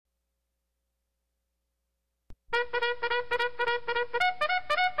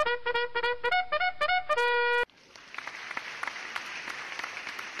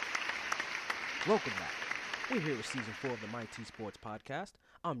Welcome back. We're here with Season 4 of the MyT Sports Podcast.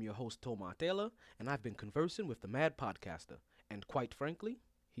 I'm your host, Tomar Taylor, and I've been conversing with the mad podcaster. And quite frankly,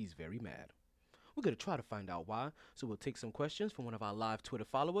 he's very mad. We're going to try to find out why, so we'll take some questions from one of our live Twitter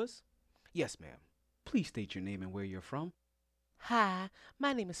followers. Yes, ma'am. Please state your name and where you're from. Hi,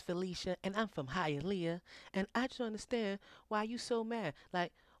 my name is Felicia, and I'm from Hialeah, and I just don't understand why you so mad.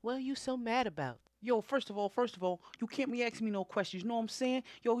 Like, what are you so mad about? Yo, first of all, you can't be asking me no questions. You know what I'm saying?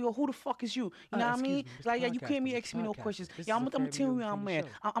 Yo, who the fuck is you? You know what I mean? Like, yeah, you can't be asking me no questions. Yeah, I'm gonna tell you why I'm mad.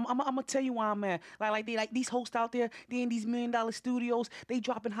 I'm gonna tell you why I'm mad. Like these hosts out there, they in these $1 million studios, they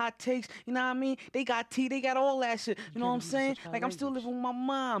dropping hot takes. You know what I mean? They got tea, they got all that shit. You know what I'm saying? Like, I'm still living with my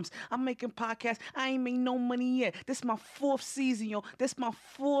moms. I'm making podcasts. I ain't made no money yet. This is my 4th season, yo. This my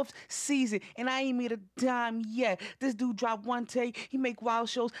 4th season, and I ain't made a dime yet. This dude dropped one take. He make wild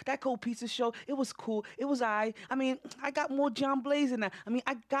shows. That Cold Pizza show, it was cool. It was I mean, I got more John Blaze than that. I mean,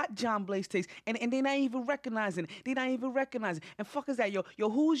 I got John Blaze takes, and they're not even recognizing it. They're not even recognizing it. And fuck is that, yo? Yo,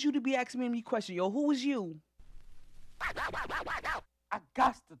 who is you to be asking me any question? Yo, who is you? I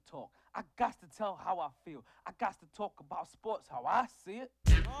got to talk. I got to tell how I feel. I got to talk about sports how I see it.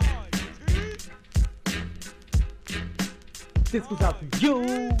 This goes out to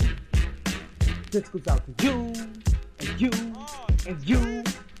you. This goes out to you. And you. And you.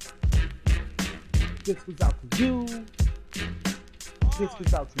 This goes out to you. This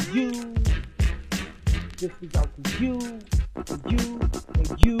goes out to you. This goes out to you. And you.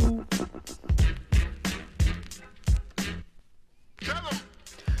 And you.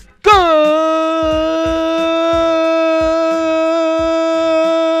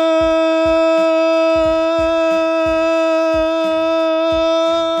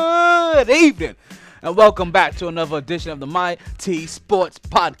 Good evening, and welcome back to another edition of the MyT Sports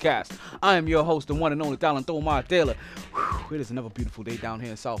Podcast. I am your host, the one and only Tomar Taylor. It is another beautiful day down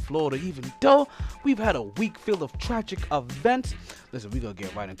here in South Florida, even though we've had a week filled of tragic events. Listen, we're going to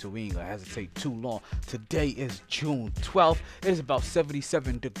get right into it. We ain't going to hesitate too long. Today is June 12th. It is about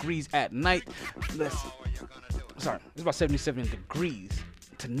 77 degrees at night. Listen, it's about 77 degrees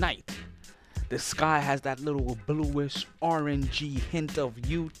tonight. The sky has that little bluish, orangey hint of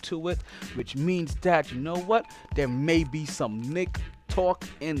hue to it, which means that, you know what? There may be some Nick talk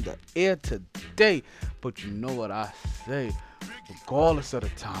in the air today. But you know what I say, regardless of the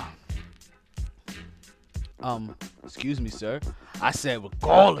time. Excuse me, sir. I said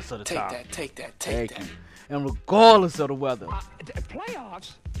regardless of the time. Take that. Thank you. And regardless of the weather.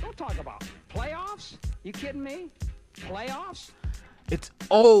 Playoffs? Don't talk about playoffs. You kidding me? Playoffs? It's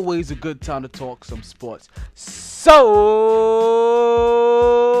always a good time to talk some sports. So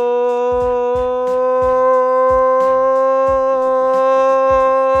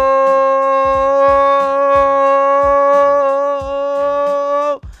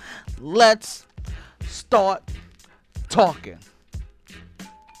let's start talking.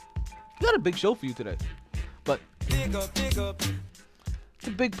 We got a big show for you today, but it's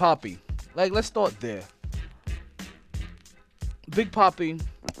a big Poppi. Like, let's start there. Big Poppi,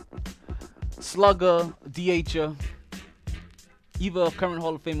 slugger, DHer, either a current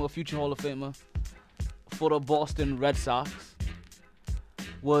Hall of Famer or future Hall of Famer for the Boston Red Sox,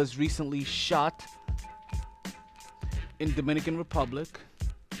 was recently shot in Dominican Republic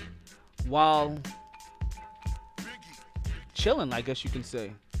while chilling, I guess you can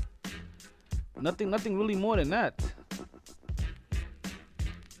say. Nothing really more than that.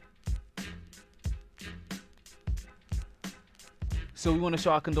 So we want to show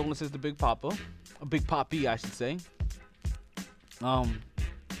our condolences to Big Poppi, I should say. We're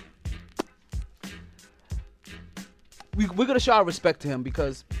gonna show our respect to him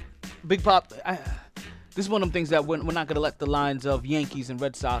because Big Pop. This is one of them things that we're not gonna let the lines of Yankees and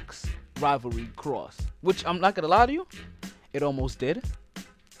Red Sox rivalry cross. Which, I'm not gonna lie to you, it almost did.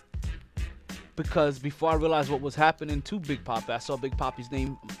 Because before I realized what was happening to Big Poppi, I saw Big Poppi's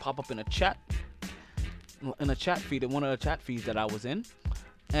name pop up in a chat feed, in one of the chat feeds that I was in,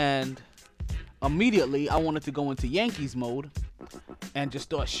 and immediately I wanted to go into Yankees mode and just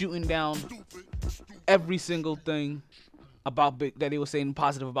start shooting down every single thing about that they were saying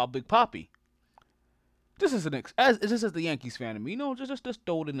positive about Big Poppi. This is the Yankees fan of me, you know, just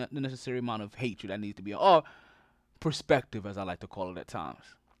throw the necessary amount of hatred that needs to be, or perspective, as I like to call it at times.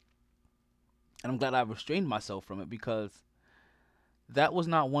 And I'm glad I restrained myself from it, because that was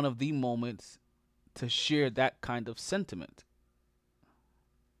not one of the moments to share that kind of sentiment.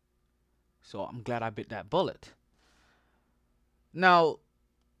 So I'm glad I bit that bullet. Now,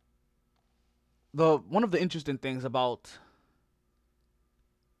 the one of the interesting things about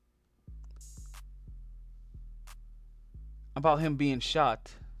him being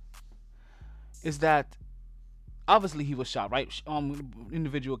shot is that obviously he was shot, right?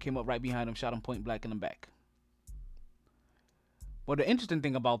 Individual came up right behind him, shot him point blank in the back. But the interesting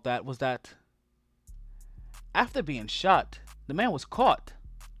thing about that was that after being shot, the man was caught.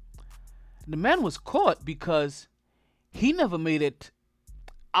 The man was caught because he never made it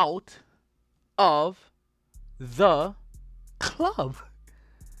out of the club.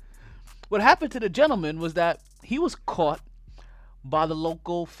 What happened to the gentleman was that he was caught by the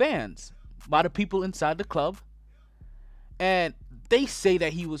local fans, by the people inside the club, and they say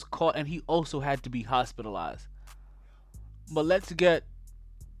that he was caught and he also had to be hospitalized. But let's get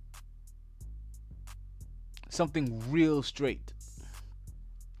something real straight.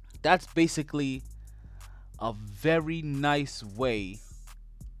 That's basically a very nice way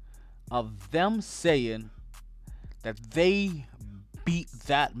of them saying that they beat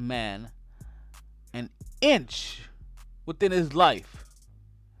that man an inch within his life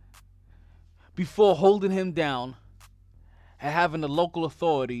before holding him down and having the local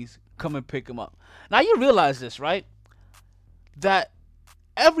authorities come and pick him up. Now you realize this, right? That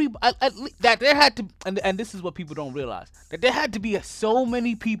that there had to, and this is what people don't realize, that there had to be so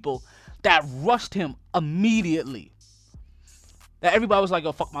many people that rushed him immediately that everybody was like,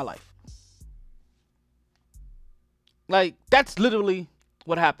 "Oh, fuck my life." Like, that's literally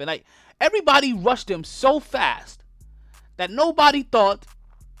what happened. Like, everybody rushed him so fast that nobody thought,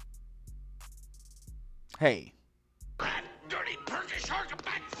 hey,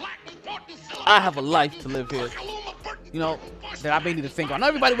 I have a life to live here, you know, that I may need to think on. Not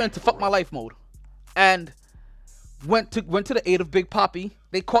everybody went into fuck my life mode and went to the aid of Big Poppi.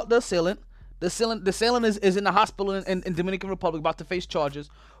 They caught the assailant. The assailant is in the hospital in Dominican Republic, about to face charges,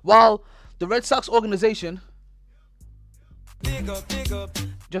 while the Red Sox organization,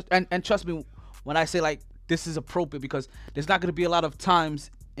 just and trust me when I say, like, this is appropriate, because there's not going to be a lot of times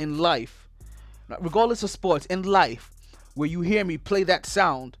in life, regardless of sports, in life, where you hear me play that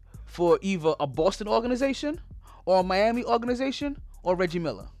sound for either a Boston organization or a Miami organization or Reggie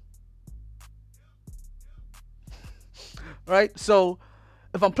Miller. Right? So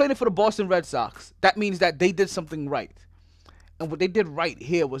if I'm playing it for the Boston Red Sox, that means that they did something right. And what they did right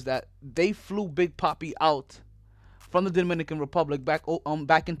here was that they flew Big Poppi out from the Dominican Republic back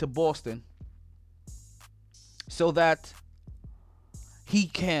into Boston so that he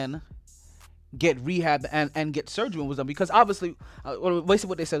can get rehab and get surgery was done. Because obviously, basically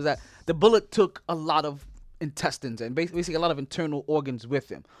what they said is that the bullet took a lot of intestines and basically a lot of internal organs with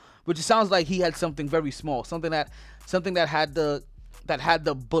him, which sounds like he had something very small, something that had the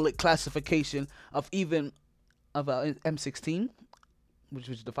bullet classification of an M16, which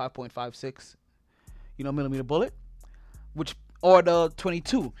was the 5.56 millimeter bullet, or the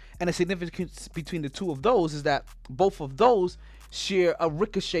 22. And the significance between the two of those is that both of those share a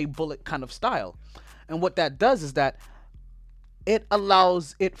ricochet bullet kind of style. And what that does is that it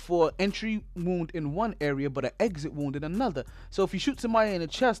allows it for entry wound in one area but an exit wound in another. So if you shoot somebody in the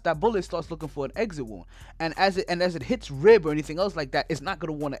chest, that bullet starts looking for an exit wound, and as it hits rib or anything else like that, it's not going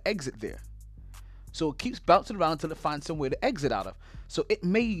to want to exit there. So it keeps bouncing around until it finds somewhere to exit out of. So it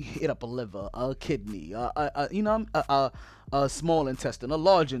may hit up a liver, a kidney, a small intestine, a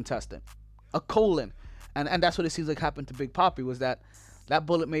large intestine, a colon. And that's what it seems like happened to Big Poppi, was that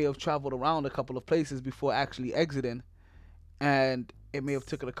bullet may have traveled around a couple of places before actually exiting, and it may have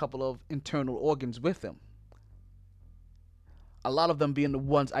taken a couple of internal organs with him. A lot of them being the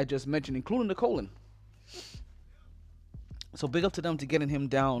ones I just mentioned, including the colon. So big up to them to getting him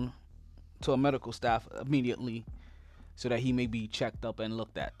down to a medical staff immediately so that he may be checked up and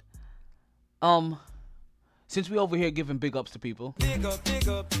looked at. Since we over here giving big ups to people,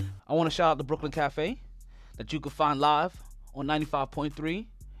 I want to shout out the Brooklyn Cafe that you can find live on 95.3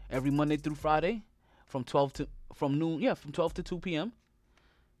 every Monday through Friday from 12 to 2 p.m.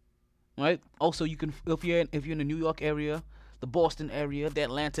 Right? Also, you can, if you're in the New York area, the Boston area, the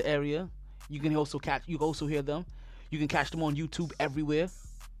Atlanta area, you can also hear them. You can catch them on YouTube everywhere.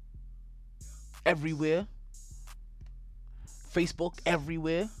 Facebook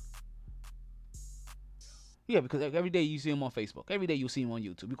everywhere. Yeah, because every day you see them on Facebook. Every day you'll see them on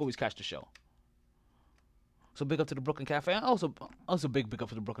YouTube. You can always catch the show. So big up to the Brooklyn Cafe. And also big up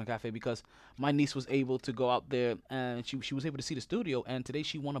to the Brooklyn Cafe, because my niece was able to go out there and she was able to see the studio, and today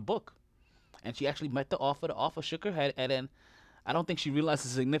she won a book. And she actually met the offer. The offer shook her head, and then I don't think she realized the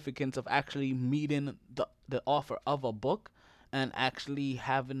significance of actually meeting the offer of a book and actually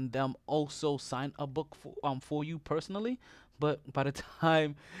having them also sign a book for you personally. But by the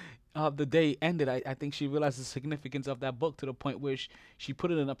time the day ended, I think she realized the significance of that book to the point where she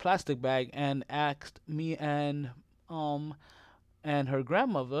put it in a plastic bag and asked me and her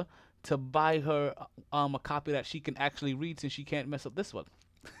grandmother to buy her a copy that she can actually read since she can't mess up this one.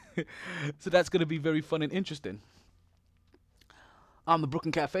 So that's gonna be very fun and interesting. The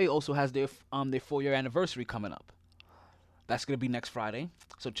Brooklyn Cafe also has their 4-year anniversary coming up. That's gonna be next Friday,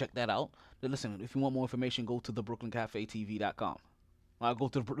 so check that out. Now listen, if you want more information, go to thebrooklynCafeTV.com. Go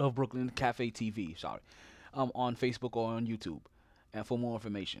to the Brooklyn Cafe TV. Sorry, on Facebook or on YouTube, and for more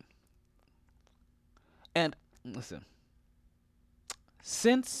information. And listen,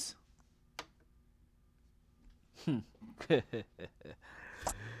 since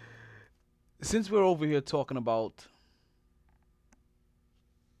since we're over here talking about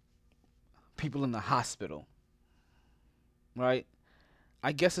people in the hospital, right?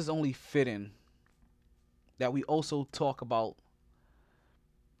 I guess it's only fitting that we also talk about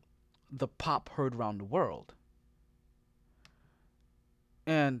the pop heard around the world.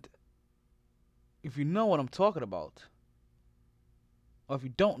 And if you know what I'm talking about, or if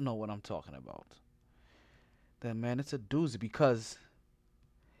you don't know what I'm talking about, then man, it's a doozy, because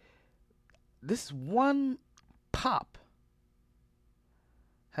this one pop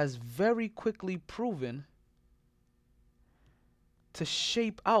has very quickly proven to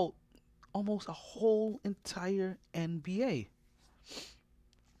shape out almost a whole entire NBA.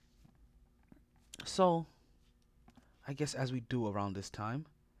 So, I guess as we do around this time,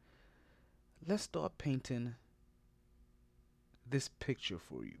 let's start painting this picture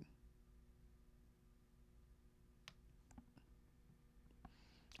for you.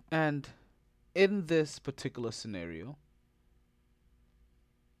 And in this particular scenario,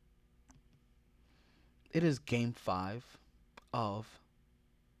 it is Game 5 of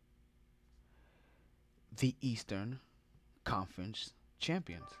the Eastern Conference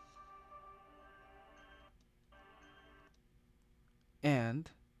Champions. And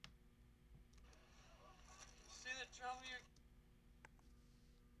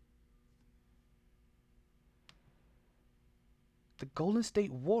the Golden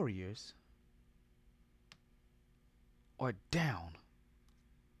State Warriors are down.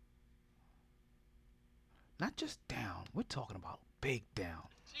 Not just down, we're talking about big down.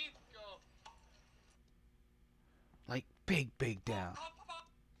 Like big down.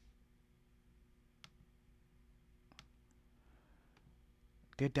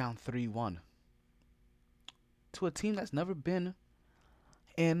 They're down 3-1 to a team that's never been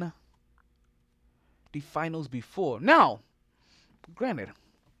in the finals before. Now, granted,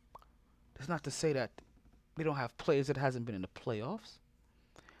 that's not to say that they don't have players that hasn't been in the playoffs.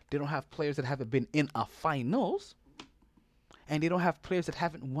 They don't have players that haven't been in a finals. And they don't have players that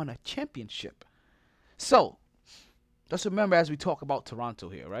haven't won a championship. So, just remember as we talk about Toronto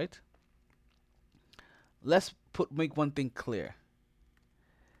here, right? Let's make one thing clear.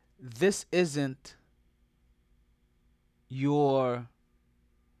 This isn't your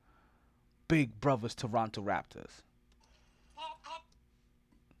big brothers Toronto Raptors.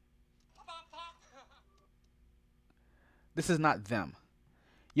 This is not them.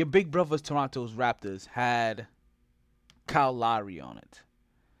 Your big brothers Toronto's Raptors had Kyle Lowry on it,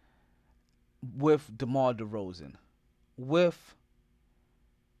 with DeMar DeRozan, with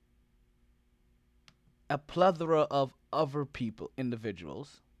a plethora of other people,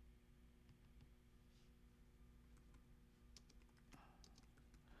 individuals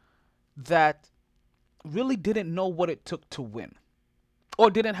that really didn't know what it took to win, or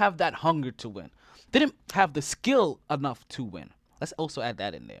didn't have that hunger to win, didn't have the skill enough to win. Let's also add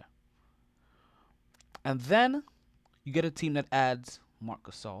that in there. And then you get a team that adds Marc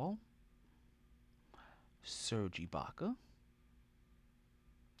Gasol, Serge Ibaka,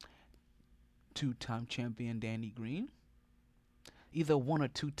 two-time champion Danny Green, either 1 or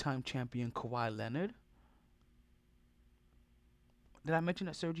 2-time champion Kawhi Leonard. Did I mention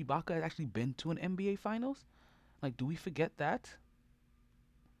that Serge Ibaka has actually been to an NBA Finals? Like, do we forget that?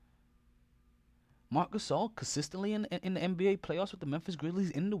 Marc Gasol consistently in the NBA playoffs with the Memphis Grizzlies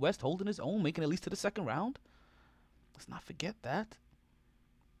in the West, holding his own, making at least to the second round. Let's not forget that.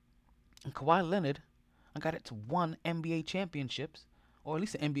 And Kawhi Leonard, I got it to 1 NBA championships, or at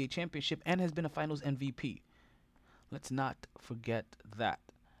least an NBA championship, and has been a Finals MVP. Let's not forget that.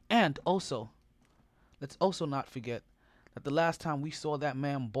 And also, let's also not forget that the last time we saw that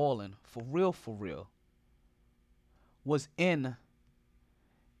man balling for real, was in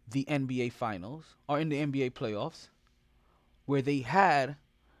the NBA Finals, or in the NBA playoffs, where they had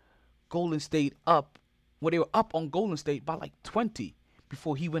Golden State up, where they were up on Golden State by like 20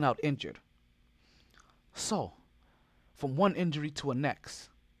 before he went out injured. So, from one injury to a next,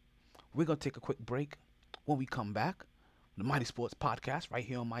 We're going to take a quick break. When we come back, the Mighty Sports Podcast right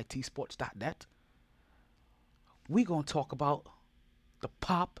here on MyTsports.net, we're going to talk about the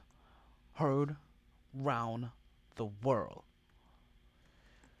pop heard round the world.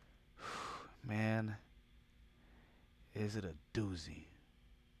 Man, is it a doozy.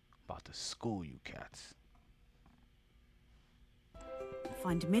 About to school you cats.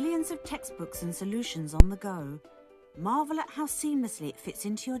 Find millions of textbooks and solutions on the go. Marvel at how seamlessly it fits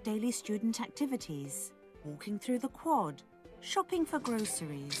into your daily student activities. Walking through the quad, shopping for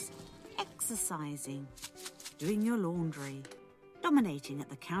groceries, exercising, doing your laundry, dominating at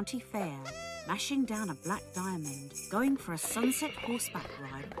the county fair, mashing down a black diamond, going for a sunset horseback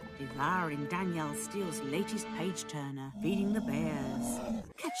ride, devouring Danielle Steele's latest page-turner, feeding the bears,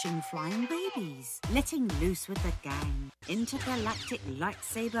 catching flying babies, letting loose with the gang, intergalactic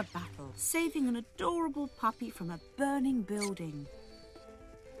lightsaber battle, saving an adorable puppy from a burning building,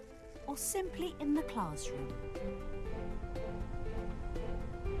 or simply in the classroom.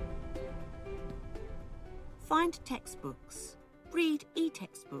 Find textbooks, read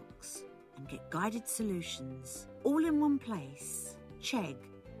e-textbooks, and get guided solutions all in one place. Chegg,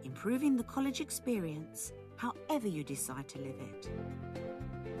 improving the college experience however you decide to live it.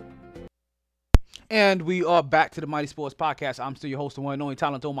 And we are back to the Mighty Sports Podcast. I'm still your host, the one and only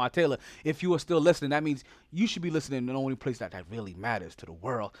Talent Omar Taylor. If you are still listening, that means you should be listening in the only place that really matters to the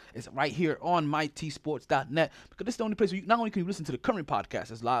world. It's right here on MyTsports.net, because this is the only place where not only can you listen to the current podcast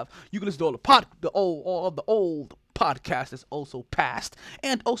that's live, you can listen to all the old podcasts that's also past,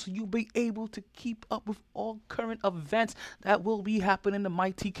 and also you'll be able to keep up with all current events that will be happening in the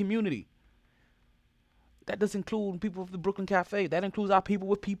MyT community. That does include people with the Brooklyn Cafe. That includes our people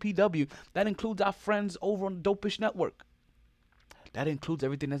with PPW. That includes our friends over on the Dopish Network. That includes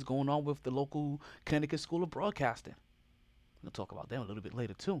everything that's going on with the local Connecticut School of Broadcasting. We'll talk about them a little bit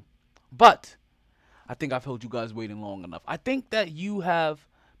later too. But I think I've held you guys waiting long enough. I think that you have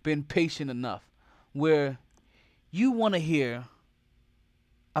been patient enough where you want to hear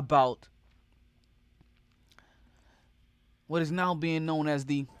about what is now being known as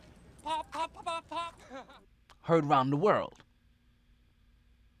the heard around the world,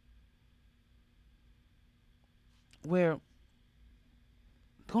 where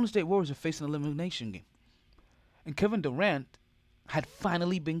the Golden State Warriors are facing an elimination game, and Kevin Durant had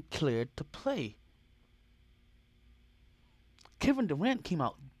finally been cleared to play. Kevin Durant came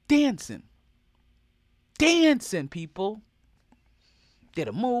out dancing, people. Did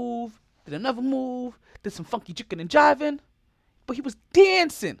a move, did another move, did some funky chicken and jiving, but he was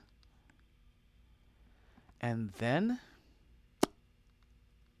dancing. And then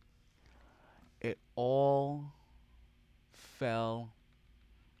it all fell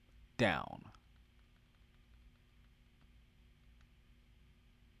down.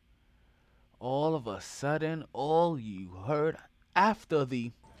 All of a sudden, all you heard after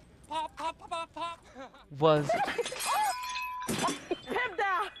the pop, pop, pop, pop, was Him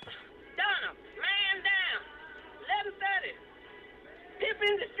down. Down him. Man down. 11:30. Pip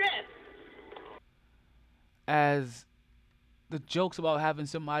in distress. as the jokes about having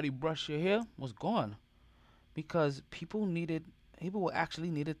somebody brush your hair was gone, because people actually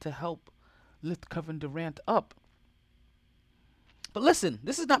needed to help lift Kevin Durant up. But listen,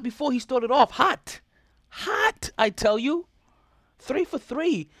 this is not before he started off hot, I tell you. 3 for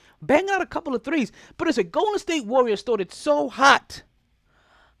 3, banging out a couple of threes. But as a Golden State Warrior started so hot,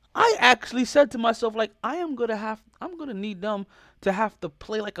 I actually said to myself, like, I'm gonna need them to have to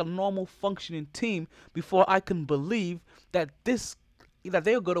play like a normal functioning team before I can believe that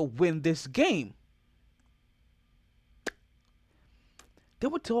they're gonna win this game.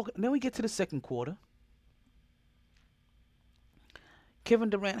 Then we get to the second quarter. Kevin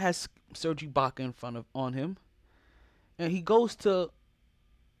Durant has Serge Ibaka on him, and he goes to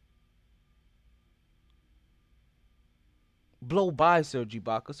blow by Serge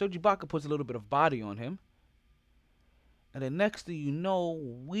Ibaka. Serge Ibaka puts a little bit of body on him, and then next thing you know,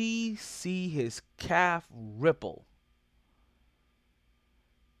 we see his calf ripple.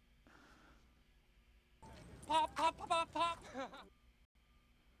 Pop, pop, pop, pop, pop.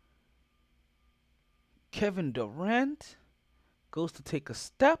 Kevin Durant goes to take a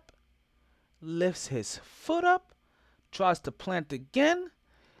step, lifts his foot up, tries to plant again,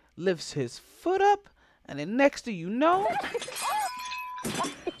 lifts his foot up, and then next thing you know, Him down.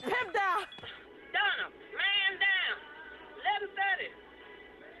 Down him. Man down. 11:30.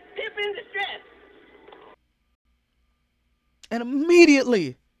 Pip in distress. and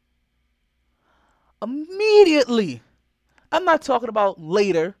immediately, I'm not talking about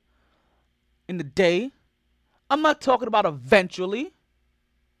later in the day. I'm not talking about eventually.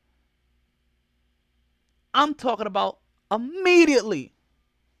 I'm talking about immediately.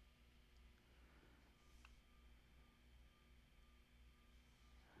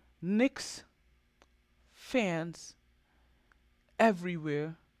 Knicks fans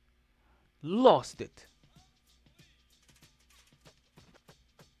everywhere lost it.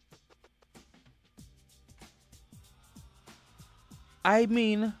 I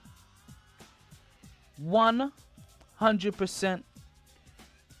mean, 100%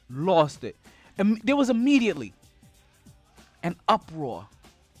 lost it. And there was immediately an uproar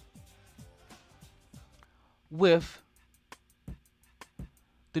with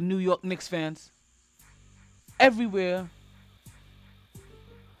the New York Knicks fans everywhere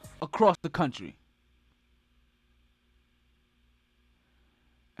across the country.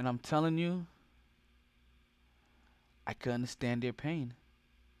 And I'm telling you, I can understand their pain.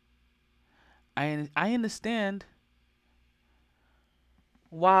 I understand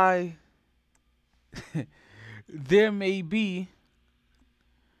why there may be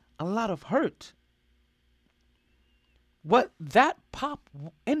a lot of hurt. What that pop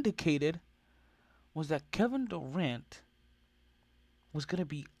indicated was that Kevin Durant was going to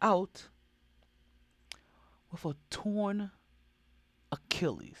be out with a torn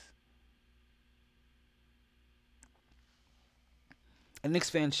Achilles. And Knicks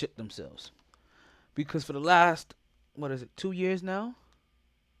fans shit themselves. Because for the last, 2 years now,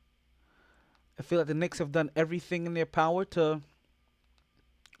 I feel like the Knicks have done everything in their power to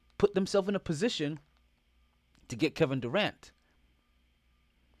put themselves in a position to get Kevin Durant.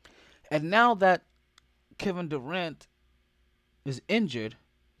 And now that Kevin Durant is injured,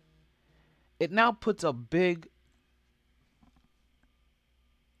 it now puts a big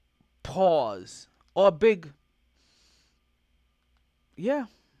pause, or a big,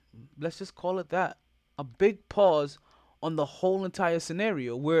 let's just call it that, a big pause on the whole entire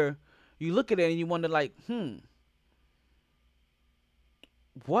scenario, where you look at it and you wonder, like,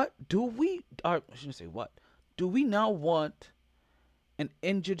 what do we, or I shouldn't say what, do we now want an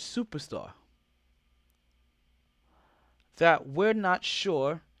injured superstar that we're not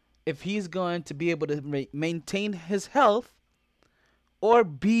sure if he's going to be able to maintain his health or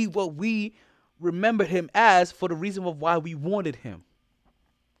be what we remembered him as for the reason of why we wanted him?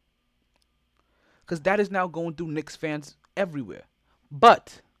 Because that is now going through Knicks fans everywhere.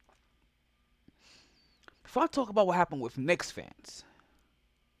 But before I talk about what happened with Knicks fans,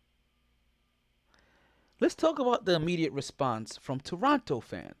 let's talk about the immediate response from Toronto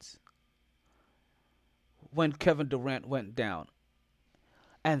fans when Kevin Durant went down.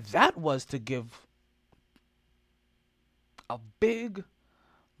 And that was to give a big,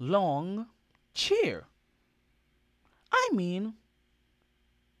 long cheer. I mean,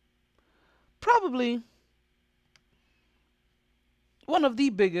 probably one of the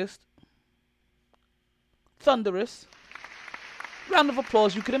biggest, thunderous round of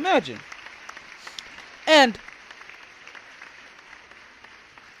applause you could imagine. And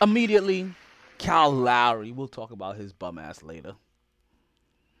immediately, Kyle Lowry, we'll talk about his bum ass later,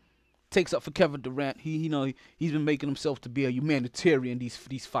 takes up for Kevin Durant. He's been making himself to be a humanitarian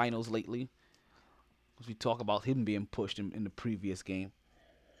these finals lately. As we talk about him being pushed in the previous game.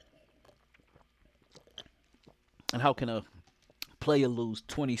 And how can a player lose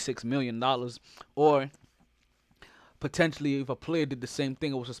 $26 million? Or potentially, if a player did the same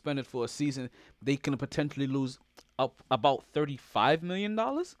thing or was suspended for a season, they can potentially lose up about $35 million?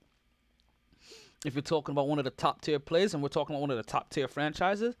 If you're talking about one of the top tier players, and we're talking about one of the top tier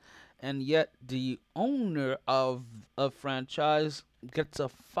franchises, and yet the owner of a franchise gets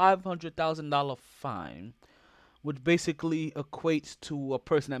a $500,000 fine, which basically equates to a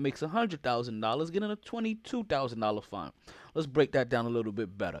person that makes $100,000 getting a $22,000 fine. Let's break that down a little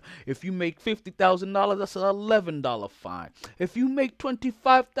bit better. If you make $50,000, that's an $11 fine. If you make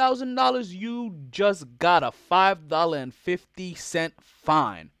 $25,000, you just got a $5.50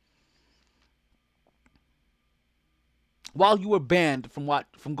 fine. While you were banned from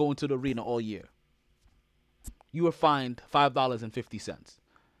going to the arena all year, you were fined $5.50.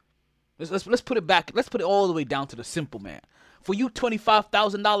 Let's put it back. Let's put it all the way down to the simple man. For you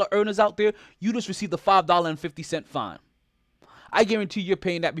 $25,000 earners out there, you just received a $5.50 fine. I guarantee you're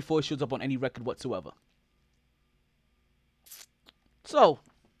paying that before it shows up on any record whatsoever. So,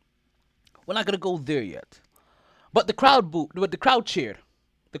 we're not gonna go there yet. But the crowd cheered.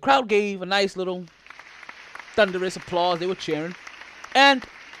 The crowd gave a nice little thunderous applause. They were cheering, and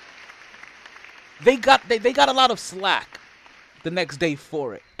they got a lot of slack the next day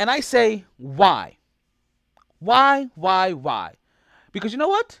for it. And I say, why? Why? Because you know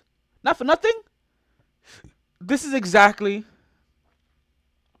what? Not for nothing, this is exactly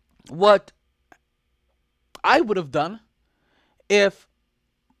what I would have done if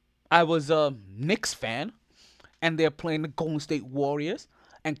I was a Knicks fan and they're playing the Golden State Warriors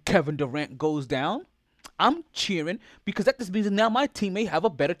and Kevin Durant goes down. I'm cheering because that just means that now my team may have a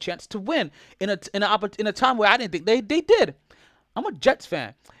better chance to win in a time where I didn't think they did. I'm a Jets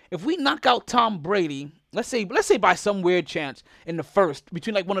fan. If we knock out Tom Brady, let's say by some weird chance in the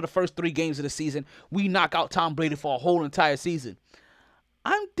between like one of the first 3 games of the season, we knock out Tom Brady for a whole entire season.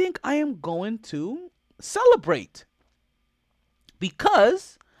 I think I am going to celebrate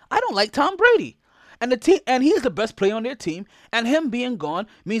because I don't like Tom Brady. And the team, and he's the best player on their team, and him being gone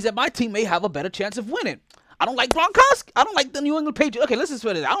means that my team may have a better chance of winning. I don't like Gronkowski. I don't like the New England Patriots. Okay, listen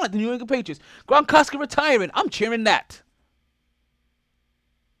to this. I don't like the New England Patriots. Gronkowski retiring. I'm cheering that.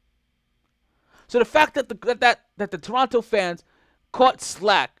 So the fact that the Toronto fans caught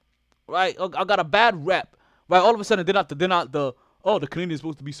slack, right? I got a bad rep, right? All of a sudden they're not the Canadians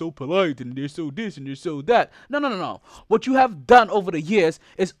supposed to be so polite and they're so this and they're so that. No. What you have done over the years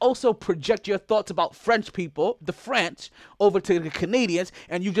is also project your thoughts about French people, the French, over to the Canadians,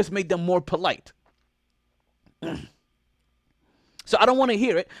 and you just made them more polite. So I don't want to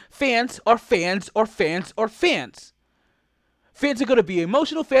hear it. Fans are fans are fans are fans. Fans are going to be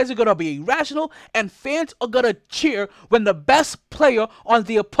emotional, fans are going to be irrational, and fans are going to cheer when the best player on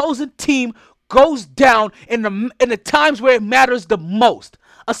the opposing team goes down in the times where it matters the most,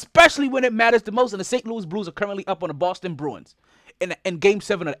 especially when it matters the most. And the St. Louis Blues are currently up on the Boston Bruins in Game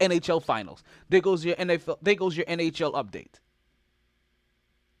 7 of the NHL Finals. There goes your NHL update.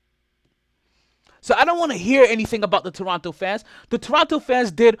 So I don't want to hear anything about the Toronto fans. The Toronto fans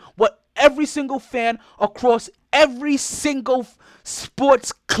did what every single fan across every single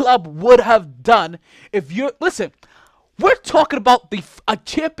sports club would have done. Listen, we're talking about a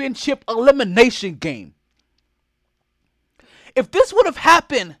championship elimination game. If this would have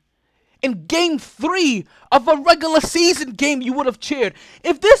happened in Game 3 of a regular season game, you would have cheered.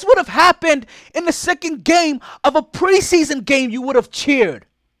 If this would have happened in the second game of a preseason game, you would have cheered.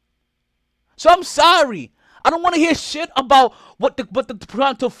 So I'm sorry. I don't want to hear shit about what the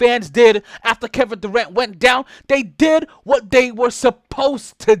Toronto fans did after Kevin Durant went down. They did what they were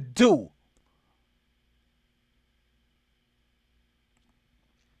supposed to do.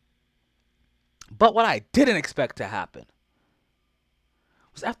 But what I didn't expect to happen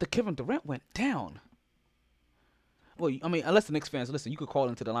was after Kevin Durant went down. Well, I mean, unless the Knicks fans listen, you could call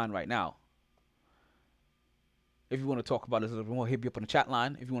into the line right now. If you want to talk about this a little bit more, hit me up on the chat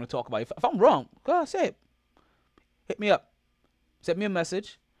line. If you want to talk about it. If I'm wrong, go ahead, say it. Hit me up. Send me a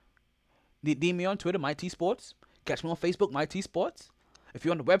message. DM me on Twitter, MyT Sports. Catch me on Facebook, MyT Sports. If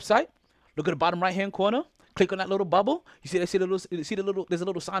you're on the website, look at the bottom right-hand corner. Click on that little bubble. You see there's a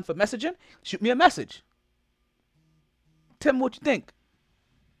little sign for messaging. Shoot me a message. Tell me what you think.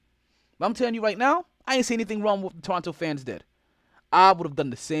 But I'm telling you right now, I ain't see anything wrong with what the Toronto fans did. I would have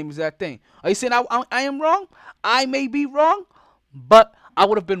done the same exact thing. Are you saying I am wrong? I may be wrong, but I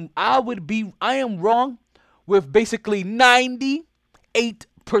am wrong with basically 98%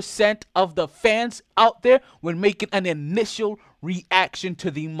 of the fans out there when making an initial reaction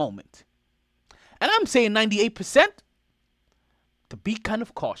to the moment. And I'm saying 98% to be kind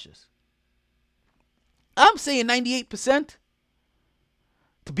of cautious. I'm saying 98%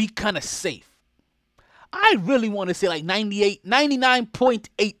 to be kind of safe. I really want to say like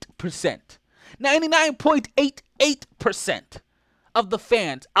 99.8%. 99.88% of the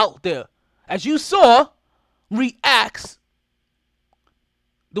fans out there, as you saw, reacts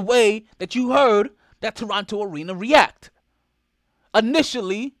the way that you heard that Toronto Arena react.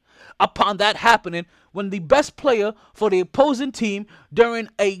 Initially, upon that happening, when the best player for the opposing team during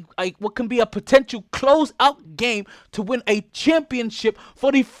a what can be a potential closeout game to win a championship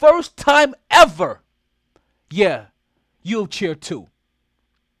for the first time ever, yeah, you'll cheer too.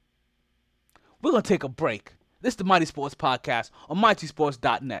 We're going to take a break. This is the Mighty Sports Podcast on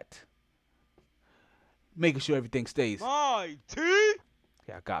MyTSports.net. Making sure everything stays. MyT!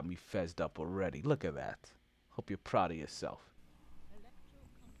 Yeah, got me fezzed up already. Look at that. Hope you're proud of yourself.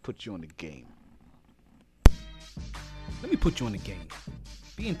 Put you on the game. Let me put you on the game.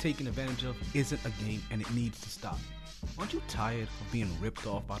 Being taken advantage of isn't a game and it needs to stop. Aren't you tired of being ripped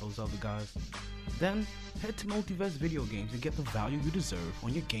off by those other guys? Then head to Multiverse Video Games and get the value you deserve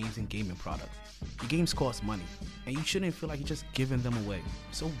on your games and gaming products. Your games cost money, and you shouldn't feel like you're just giving them away.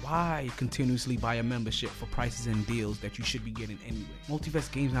 So why continuously buy a membership for prices and deals that you should be getting anyway?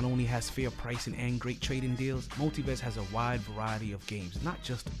 Multiverse Games not only has fair pricing and great trading deals, Multiverse has a wide variety of games, not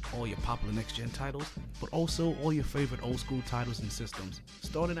just all your popular next-gen titles, but also all your favorite old-school titles and systems,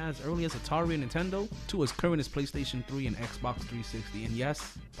 starting as early as Atari and Nintendo to as current as PlayStation 3 and Xbox 360, and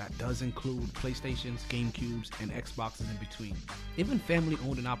yes, that does include PlayStation PlayStations, GameCubes, and Xboxes in between. They've been family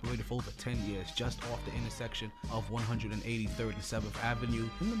owned and operated for over 10 years just off the intersection of 183rd and 7th Avenue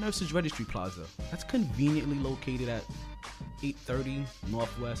in the Nurses Registry Plaza. That's conveniently located at 830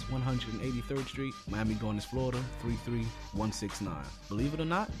 Northwest 183rd Street, Miami Gardens, Florida 33169. Believe it or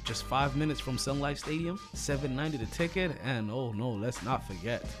not, just 5 minutes from Sun Life Stadium, $7.90 the ticket, and oh no, let's not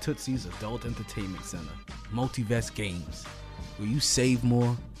forget Tootsie's Adult Entertainment Center. Multiverse Games, where you save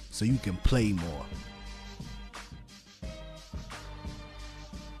more so you can play more.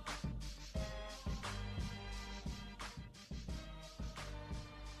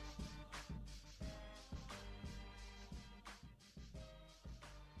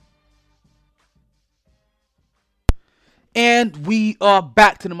 And we are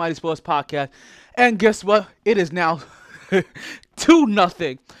back to the Mighty Sports Podcast. And guess what? It is now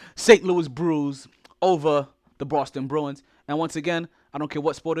 2-0 St. Louis Blues over the Boston Bruins. And once again, I don't care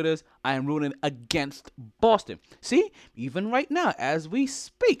what sport it is, I am rooting against Boston. See, even right now, as we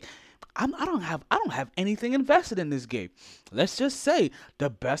speak, I don't have anything invested in this game. Let's just say the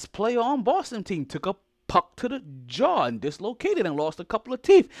best player on Boston team took a puck to the jaw and dislocated and lost a couple of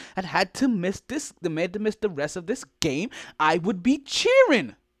teeth and had to miss the rest of this game. I would be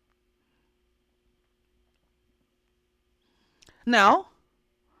cheering. Now,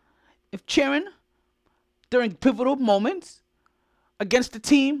 if cheering during pivotal moments against the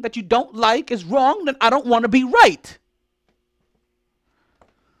team that you don't like is wrong, then I don't want to be right.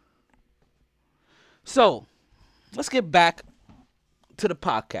 So, let's get back to the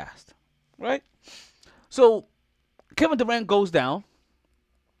podcast, right? So, Kevin Durant goes down.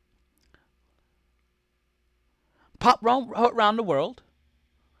 Pop around the world.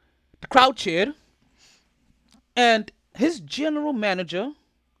 The crowd cheered. And his general manager,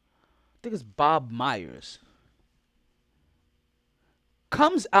 I think it's Bob Myers,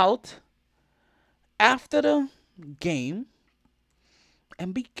 comes out after the game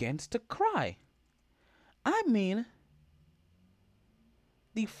and begins to cry. I mean,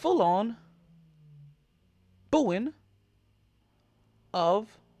 the full-on booing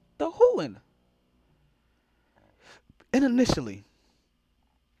of the hooing. And initially,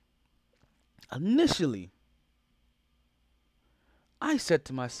 I said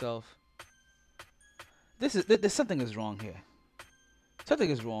to myself, there's something is wrong here.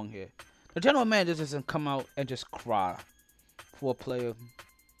 Something is wrong here. The general manager doesn't come out and just cry for a player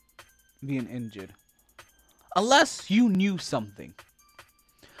being injured. Unless you knew something.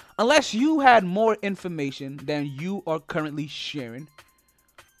 Unless you had more information than you are currently sharing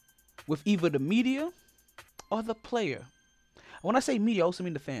with either the media or the player. When I say media, I also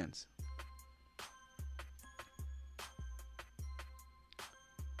mean the fans.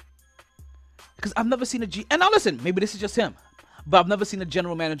 Because I've never seen and now listen, maybe this is just him, but I've never seen a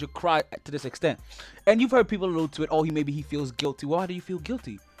general manager cry to this extent. And you've heard people allude to it, oh, maybe he feels guilty. Why do you feel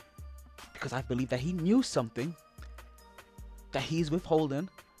guilty? Because I believe that he knew something that he's withholding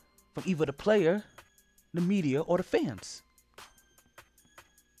from either the player, the media, or the fans.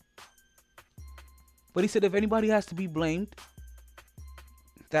 But he said if anybody has to be blamed,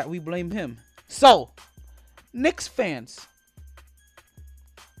 that we blame him. So, Knicks fans,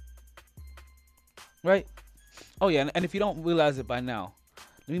 right? Oh yeah, and if you don't realize it by now,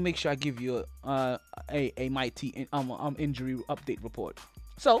 let me make sure I give you a MyT injury update report.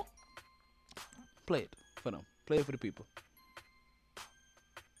 So, play it for them. Play it for the people.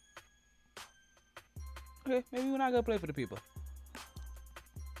 Okay, maybe we're not gonna play for the people.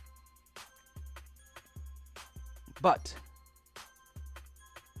 But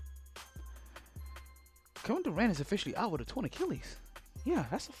Kevin Durant is officially out with a torn Achilles. Yeah,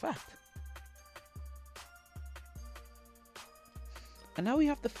 that's a fact. And now we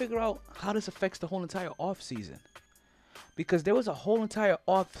have to figure out how this affects the whole entire off season. Because there was a whole entire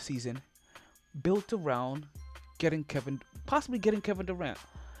off season built around possibly getting Kevin Durant.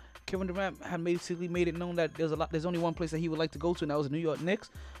 Kevin Durant had basically made it known that there's only one place that he would like to go to, and that was the New York Knicks.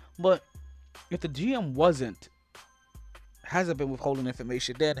 But if the GM hasn't been withholding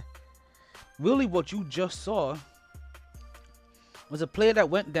information, then really what you just saw was a player that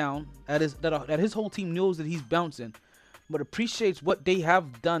went down that his whole team knows that he's bouncing, but appreciates what they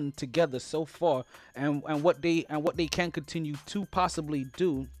have done together so far and what they can continue to possibly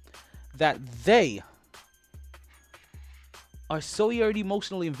do, that they are so already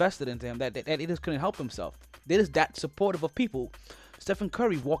emotionally invested into him that he just couldn't help himself. They're just that supportive of people. Stephen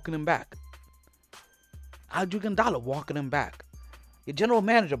Curry walking him back. Andre Iguodala walking him back. Your general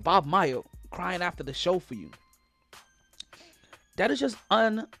manager, Bob Meyer, crying after the show for you. That is just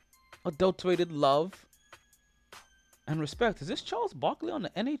unadulterated love and respect. Is this Charles Barkley on the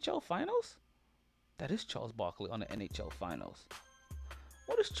NHL Finals? That is Charles Barkley on the NHL Finals.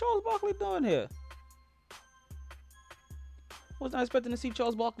 What is Charles Barkley doing here? Was not expecting to see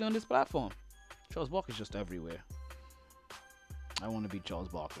Charles Barkley on this platform. Charles Barkley's just everywhere. I want to be Charles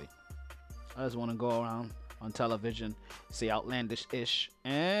Barkley. I just want to go around on television, say outlandish-ish,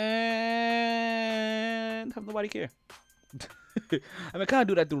 and have nobody care. I mean, I kind of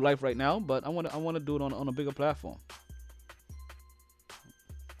do that through life right now, but I want to do it on a bigger platform.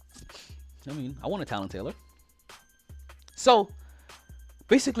 I mean, I want a talent Taylor. So,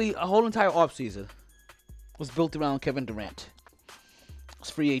 basically, a whole entire offseason was built around Kevin Durant. It's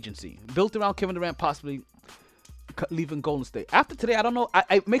free agency. Built around Kevin Durant possibly leaving Golden State. After today, I don't know.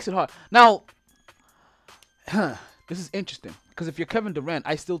 It makes it hard. Now, this is interesting. Because if you're Kevin Durant,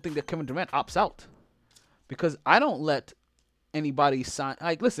 I still think that Kevin Durant opts out. Because I don't let anybody sign.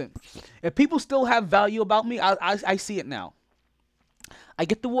 Like, listen, if people still have value about me, I see it now. I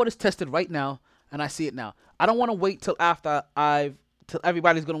get the waters tested right now, and I see it now. I don't want to wait till after till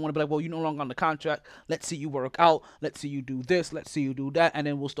everybody's going to want to be like, well, you're no longer on the contract. Let's see you work out. Let's see you do this. Let's see you do that. And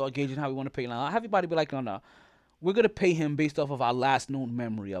then we'll start gauging how we want to pay. Now, everybody be like, no. We're going to pay him based off of our last known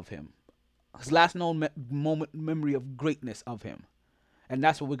memory of him. His last known memory of greatness of him. And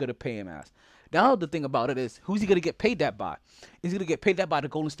that's what we're going to pay him as. Now, the thing about it is, who's he going to get paid that by? Is he going to get paid that by the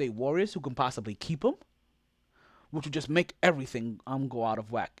Golden State Warriors, who can possibly keep him? Which would just make everything go out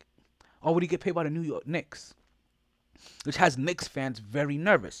of whack. Or would he get paid by the New York Knicks? Which has Knicks fans very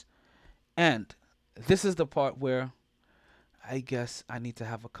nervous. And this is the part where I guess I need to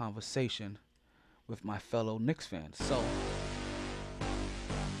have a conversation with my fellow Knicks fans. So,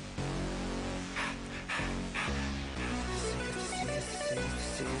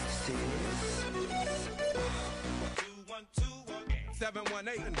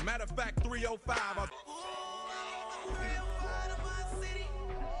 matter of fact, 305.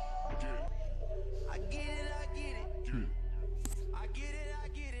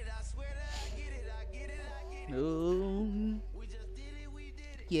 oh,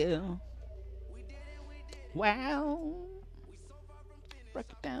 yeah. Wow. Break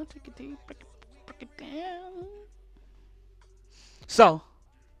it down, take it deep, break it down. So,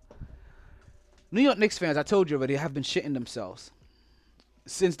 New York Knicks fans, I told you already, have been shitting themselves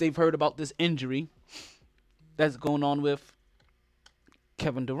since they've heard about this injury that's going on with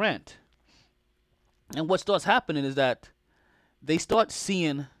Kevin Durant. And what starts happening is that they start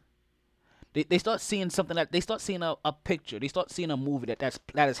seeing something they start seeing a picture. They start seeing a movie that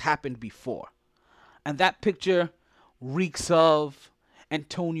has happened before. And that picture reeks of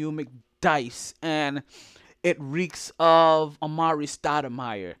Antonio McDyess, and it reeks of Amari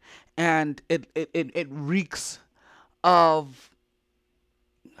Stoudemire, and it reeks of,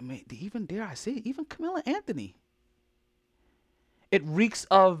 I mean, even dare I say, even Camilla Anthony. It reeks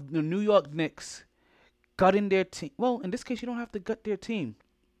of the New York Knicks gutting their team. Well, in this case, you don't have to gut their team.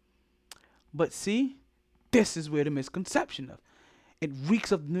 But see, this is where the misconception of. It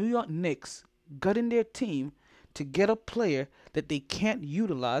reeks of New York Knicks gutting their team to get a player that they can't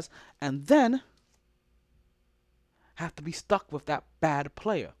utilize, and then have to be stuck with that bad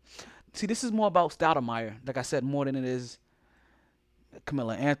player. See, this is more about Stoudemire, like I said, more than it is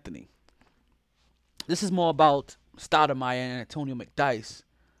Camilla Anthony. This is more about Stoudemire and Antonio McDyess.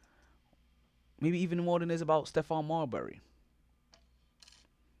 Maybe even more than it is about Stephon Marbury.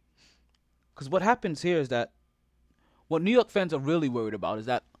 Because what happens here is that what New York fans are really worried about is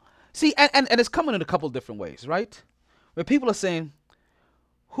that, see, and it's coming in a couple different ways, right? Where people are saying,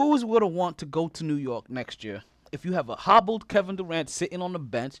 who is going to want to go to New York next year if you have a hobbled Kevin Durant sitting on the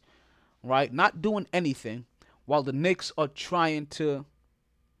bench, right, not doing anything, while the Knicks are trying to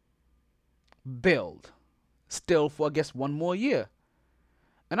build still for, I guess, one more year?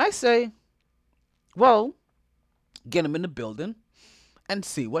 And I say, well, get him in the building and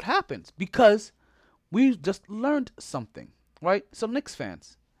see what happens, because we just learned something, right? So Knicks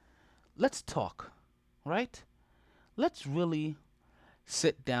fans, let's talk, right? Let's really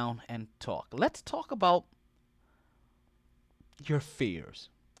sit down and talk. Let's talk about your fears.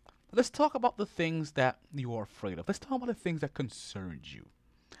 Let's talk about the things that you're afraid of. Let's talk about the things that concern you.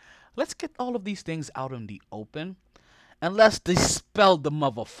 Let's get all of these things out in the open, and let's dispel the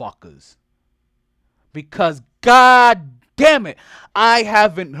motherfuckers. Because, god damn it, I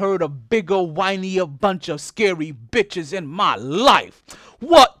haven't heard a bigger, whinier bunch of scary bitches in my life.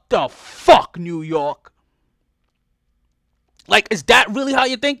 What the fuck, New York? Like, is that really how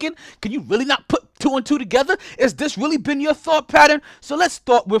you're thinking? Can you really not put two and two together? Is this really been your thought pattern? So let's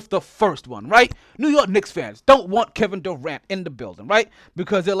start with the first one, right? New York Knicks fans don't want Kevin Durant in the building, right?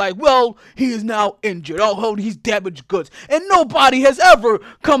 Because they're like, well, he is now injured. Oh, he's damaged goods. And nobody has ever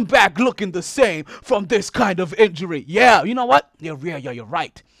come back looking the same from this kind of injury. Yeah, you know what? You're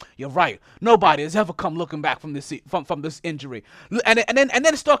right. You're right. Nobody has ever come looking back from this injury. And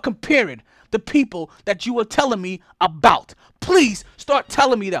then start comparing the people that you were telling me about. Please start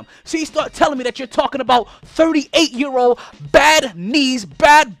telling me them. See, start telling me that you're talking about 38-year-old, bad knees,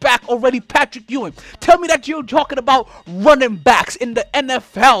 bad back already, Patrick Ewing. Tell me that you're talking about running backs in the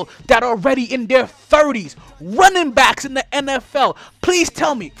NFL that are already in their 30s. Running backs in the NFL. Please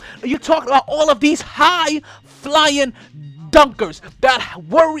tell me. You're talking about all of these high-flying dunkers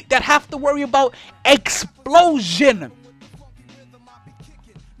that have to worry about explosion.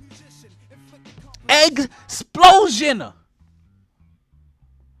 Explosion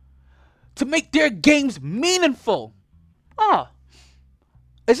to make their games meaningful.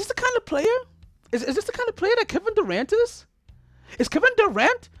 Is this the kind of player? Is this the kind of player that Kevin Durant is? Is Kevin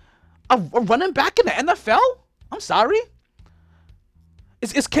Durant a running back in the NFL? I'm sorry.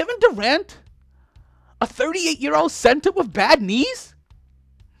 Is Kevin Durant a 38-year-old center with bad knees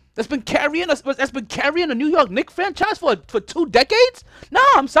that's been carrying a New York Knicks franchise for 2 decades? No,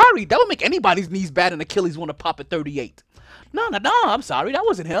 I'm sorry. That would make anybody's knees bad and Achilles want to pop at 38. No, I'm sorry. That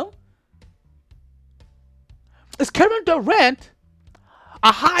wasn't him. Is Kevin Durant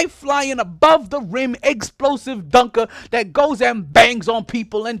a high-flying, above-the-rim, explosive dunker that goes and bangs on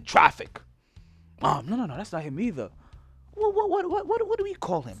people in traffic? No, that's not him either. What do we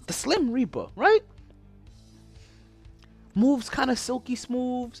call him? The Slim Reaper, right? Moves kind of silky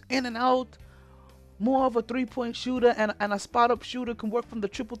smooth, in and out. More of a three-point shooter and a spot-up shooter, can work from the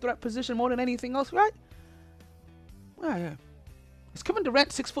triple threat position more than anything else, right? Yeah. Is Kevin Durant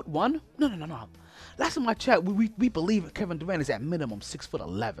 6'1"? No. Last time I checked, we believe that Kevin Durant is at minimum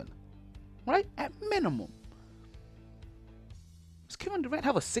 6'11", right? At minimum. Does Kevin Durant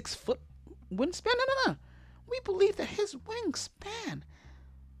have a 6-foot wingspan? No. We believe that his wingspan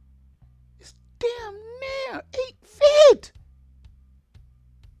is damn near 8 feet.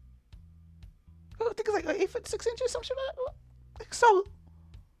 I think it's like 8 foot 6 inches, some shit like that. So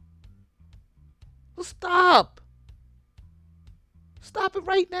stop. Stop it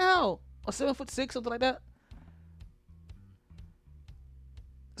right now. Or 7'6", something like that.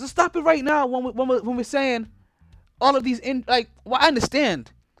 So stop it right now when we're saying all of these I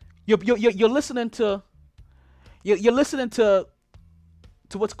understand. You're listening to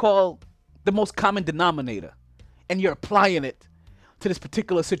what's called the most common denominator, and you're applying it to this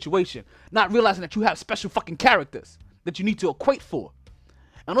particular situation, not realizing that you have special fucking characters that you need to equate for.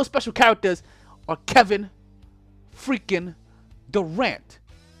 And those special characters are Kevin freaking Durant.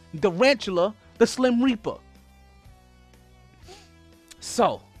 Durantula, the Slim Reaper.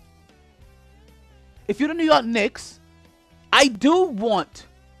 So, if you're the New York Knicks, I do want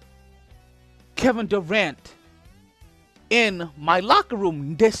Kevin Durant in my locker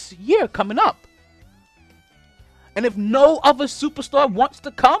room this year coming up. And if no other superstar wants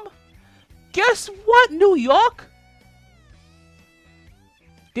to come, guess what, New York?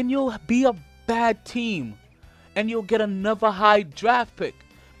 Then you'll be a bad team. And you'll get another high draft pick.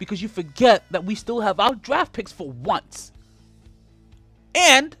 Because you forget that we still have our draft picks for once.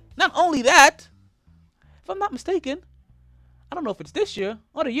 And not only that, if I'm not mistaken, I don't know if it's this year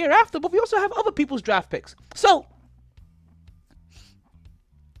or the year after, but we also have other people's draft picks. So,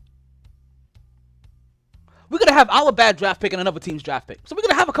 we're going to have our bad draft pick and another team's draft pick. So we're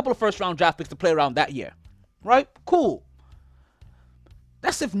going to have a couple of first-round draft picks to play around that year. Right? Cool.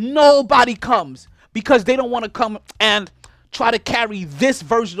 That's if nobody comes because they don't want to come and try to carry this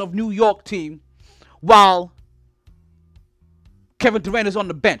version of New York team while Kevin Durant is on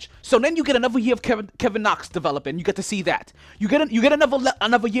the bench. So then you get another year of Kevin Knox developing. You get to see that. You get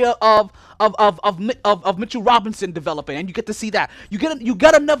another year of Mitchell Robinson developing, and you get to see that. You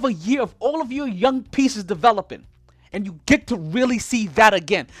get another year of all of your young pieces developing, and you get to really see that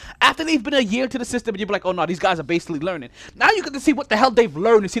again. After they've been a year to the system, and you're like, oh no, these guys are basically learning. Now you get to see what the hell they've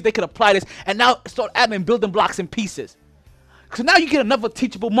learned and see if they can apply this, and now start adding building blocks and pieces. So now you get another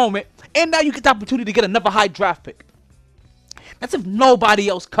teachable moment, and now you get the opportunity to get another high draft pick. That's if nobody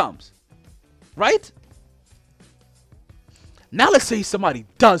else comes, right? Now let's say somebody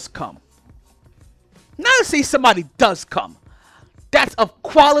does come. That's of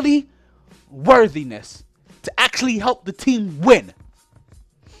quality worthiness to actually help the team win.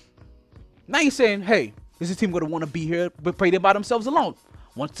 Now you're saying, hey, is this team going to want to be here but play them by themselves alone?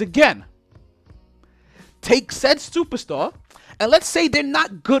 Once again, take said superstar, and let's say they're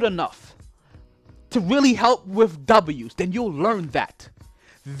not good enough to really help with W's. Then you'll learn that.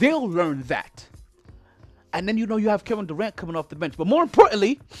 They'll learn that. And then you have Kevin Durant coming off the bench. But more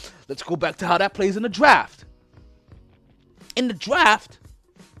importantly, let's go back to how that plays in the draft. In the draft,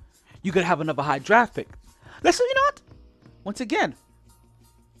 you could have another high draft pick. Let's say, you know what? Once again,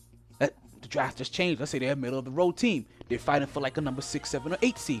 the draft has changed. Let's say they're a middle of the road team. They're fighting for like a number 6, 7, or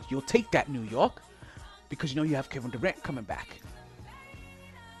 8 seed. You'll take that, New York, because you have Kevin Durant coming back.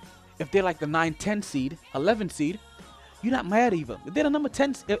 If they're like the 9, 10 seed, 11 seed, you're not mad either. If they're the number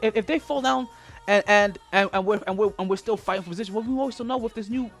 10, if they fall down and we're still fighting for position, well, we also know with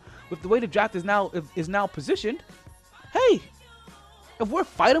the way the draft is now positioned. Hey, if we're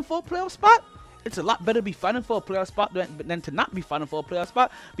fighting for a playoff spot, it's a lot better to be fighting for a playoff spot than to not be fighting for a playoff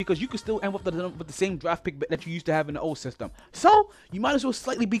spot, because you could still end up with the same draft pick that you used to have in the old system. So you might as well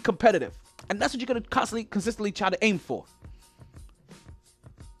slightly be competitive, and that's what you're gonna consistently try to aim for.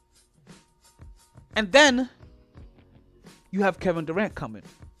 And then you have Kevin Durant coming.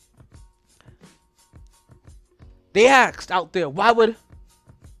 They asked out there, why would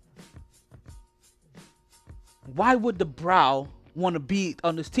the Brow want to be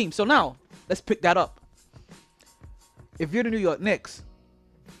on this team? So now, let's pick that up. If you're the New York Knicks,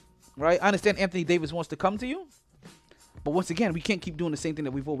 right? I understand Anthony Davis wants to come to you. But once again, we can't keep doing the same thing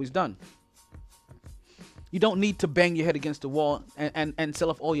that we've always done. You don't need to bang your head against the wall and sell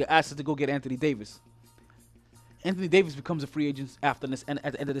off all your assets to go get Anthony Davis. Anthony Davis becomes a free agent after this and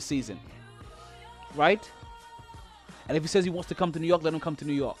at the end of the season. Right? And if he says he wants to come to New York, let him come to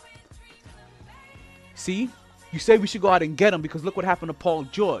New York. See? You say we should go out and get him because look what happened to Paul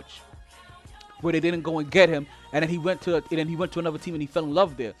George, where they didn't go and get him, and then he went to another team and he fell in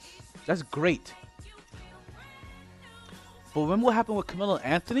love there. That's great. But remember what happened with Carmelo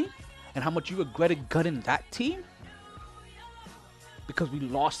Anthony and how much you regretted gutting that team? Because we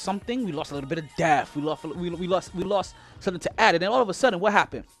lost something. We lost a little bit of depth. We lost something to add. And then all of a sudden, what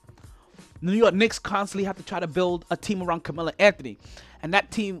happened? The New York Knicks constantly have to try to build a team around Carmelo Anthony, and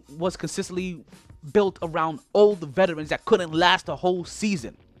that team was consistently built around old veterans that couldn't last a whole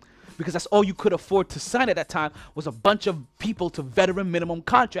season, because that's all you could afford to sign at that time was a bunch of people to veteran minimum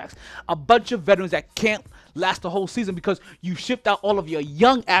contracts, a bunch of veterans that can't last the whole season because you shipped out all of your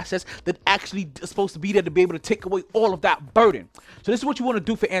young assets that actually are supposed to be there to be able to take away all of that burden. So this is what you want to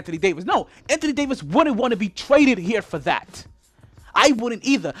do for Anthony Davis. No, Anthony Davis wouldn't want to be traded here for that. I wouldn't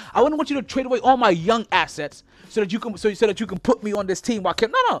either. I wouldn't want you to trade away all my young assets so that you can put me on this team.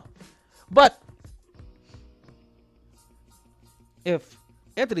 No. But if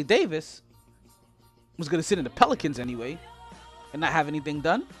Anthony Davis was going to sit in the Pelicans anyway and not have anything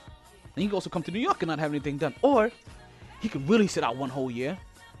done, then he could also come to New York and not have anything done. Or he could really sit out one whole year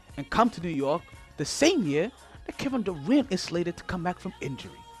and come to New York the same year that Kevin Durant is slated to come back from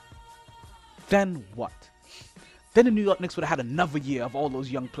injury. Then what? Then the New York Knicks would have had another year of all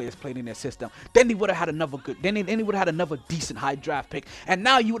those young players playing in their system. Then they would have had another another decent high draft pick. And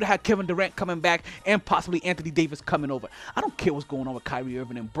now you would have had Kevin Durant coming back and possibly Anthony Davis coming over. I don't care what's going on with Kyrie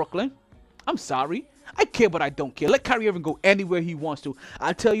Irving in Brooklyn. I'm sorry. I care, but I don't care. Let Kyrie Irving go anywhere he wants to.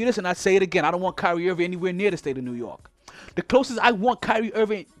 I tell you this, and I say it again. I don't want Kyrie Irving anywhere near the state of New York. The closest I want Kyrie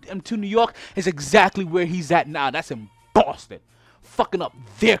Irving to New York is exactly where he's at now. That's in Boston. Fucking up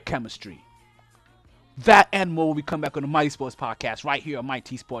their chemistry. That and more when we come back on the Mighty Sports Podcast right here on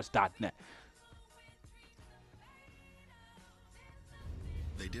MyTsports.net.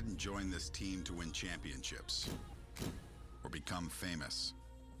 They didn't join this team to win championships or become famous.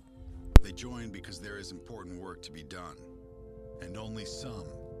 They joined because there is important work to be done, and only some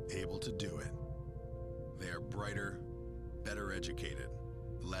able to do it. They are brighter, better educated,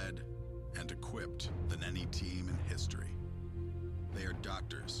 led, and equipped than any team in history. They are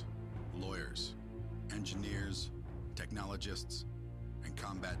doctors, lawyers, engineers, technologists, and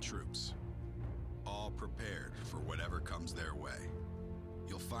combat troops, all prepared for whatever comes their way.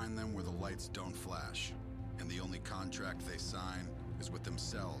 You'll find them where the lights don't flash, and the only contract they sign is with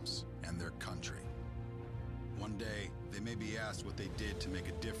themselves and their country. One day, they may be asked what they did to make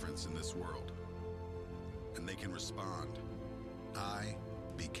a difference in this world, and they can respond, I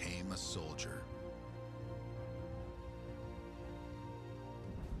became a soldier.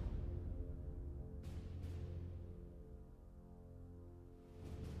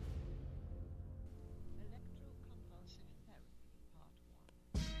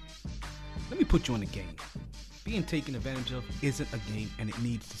 Let me put you on a game. Being taken advantage of isn't a game, and it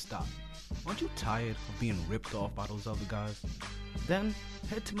needs to stop. Aren't you tired of being ripped off by those other guys? Then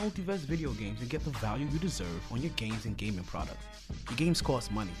head to Multiverse Video Games and get the value you deserve on your games and gaming products. Your games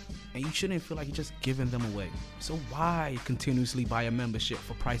cost money, and you shouldn't feel like you're just giving them away. So why continuously buy a membership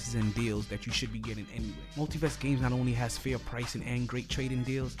for prices and deals that you should be getting anyway? Multiverse Games not only has fair pricing and great trading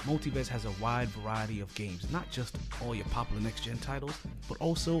deals, Multiverse has a wide variety of games, not just all your popular next-gen titles, but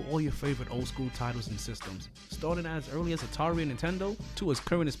also all your favorite old-school titles and systems, starting as early as Atari and Nintendo to as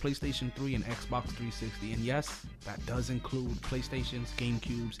current as PlayStation 3 and Xbox 360, and yes, that does include PlayStations,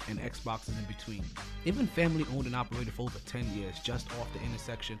 GameCubes, and Xboxes in between. They've been family-owned and operated for over 10 years, just off the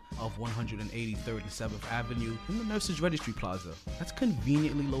intersection of 183rd and 7th Avenue in the Nurses Registry Plaza. That's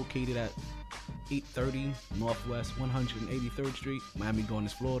conveniently located at 830 Northwest 183rd Street, Miami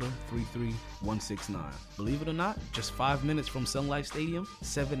Gardens, Florida 33169. Believe it or not, just 5 minutes from Sun Life Stadium,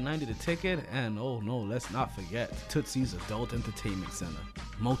 $7.90 the ticket, and oh no, let's not forget Tootsie's Adult Entertainment Center.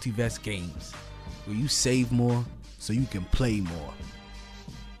 Multiverse Games, where you save more so you can play more.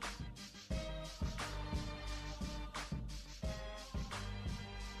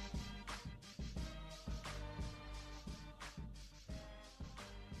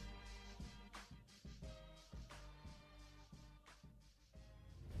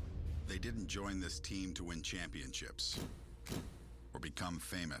 They didn't join this team to win championships or become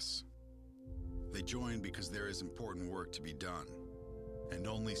famous. They joined because there is important work to be done, and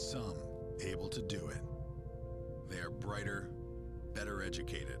only some able to do it. They are brighter, better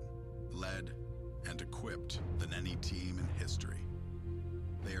educated, led, and equipped than any team in history.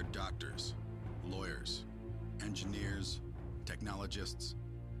 They are doctors, lawyers, engineers, technologists,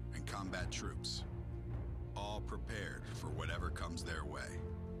 and combat troops, all prepared for whatever comes their way.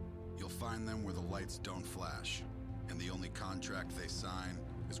 You'll find them where the lights don't flash, and the only contract they sign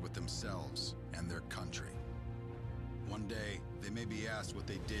is with themselves and their country. One day, they may be asked what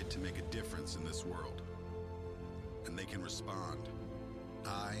they did to make a difference in this world. And they can respond,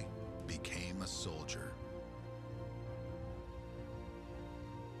 I became a soldier.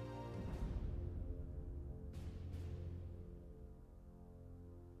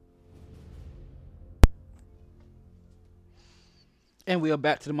 And we are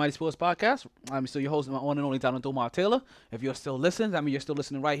back to the Mighty Sports Podcast. I'm still your host, my one and only Donald Omar Taylor. If you're still listening, you're still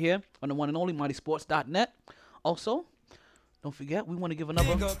listening right here on the one and only MightySports.net. Also, don't forget, we want to give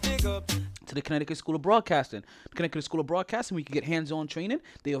another to the Connecticut School of Broadcasting. The Connecticut School of Broadcasting, we can get hands-on training.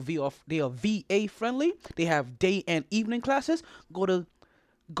 They are VA friendly. They have day and evening classes. Go to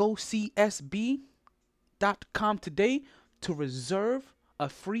gocsb.com today to reserve a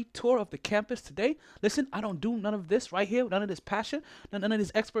free tour of the campus today. Listen, I don't do none of this right here, none of this passion, none of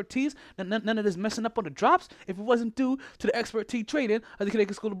this expertise, none of this messing up on the drops if it wasn't due to the expertise training of the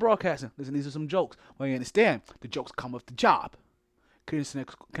Connecticut School of Broadcasting. Listen, these are some jokes. Well, you understand, the jokes come with the job.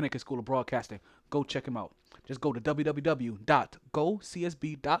 Connecticut School of Broadcasting. Go check them out. Just go to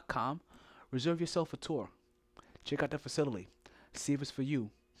www.gocsb.com. Reserve yourself a tour. Check out the facility. See if it's for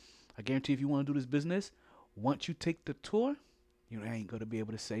you. I guarantee if you want to do this business, once you take the tour, you ain't going to be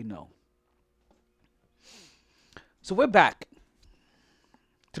able to say no. So we're back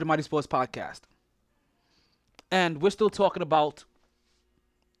to the Mighty Sports Podcast. And we're still talking about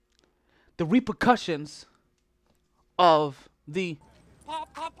the repercussions of the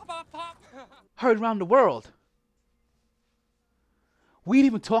heard around the world. We didn't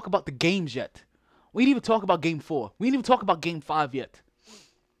even talk about the games yet. We didn't even talk about Game 4. We didn't even talk about Game 5 yet.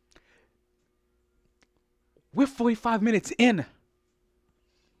 We're 45 minutes in.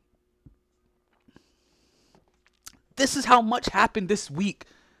 This is how much happened this week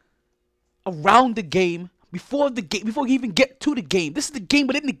around the game, before you even get to the game. This is the game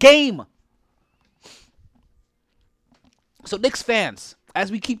within the game. So Knicks fans,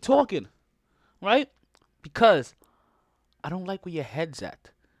 as we keep talking, right? Because I don't like where your head's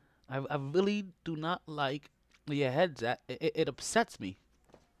at. I really do not like where your head's at. It upsets me.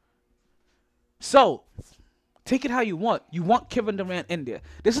 So, take it how you want. You want Kevin Durant in there.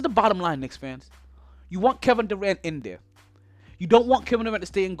 This is the bottom line, Knicks fans. You want Kevin Durant in there. You don't want Kevin Durant to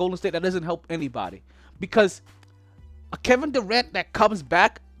stay in Golden State. That doesn't help anybody. Because a Kevin Durant that comes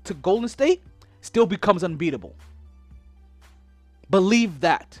back to Golden State still becomes unbeatable. Believe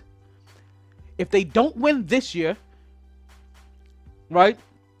that. If they don't win this year, right?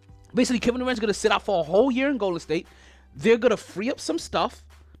 Basically, Kevin Durant's going to sit out for a whole year in Golden State. They're going to free up some stuff.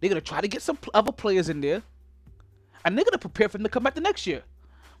 They're going to try to get some other players in there. And they're going to prepare for them to come back the next year.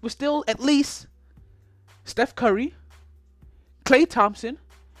 We're still at least Steph Curry, Klay Thompson,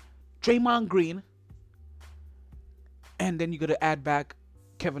 Draymond Green, and then you're going to add back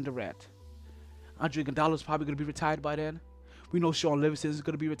Kevin Durant. Andre Iguodala's probably going to be retired by then. We know Sean Livingston is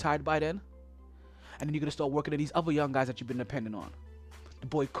going to be retired by then. And then you're going to start working at these other young guys that you've been depending on. The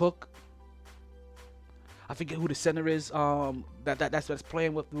boy Cook. I forget who the center is. That's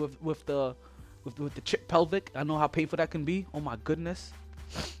playing with the chip pelvic. I know how painful that can be. Oh my goodness.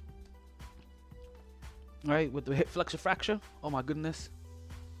 Right, with the hip flexor fracture. Oh my goodness.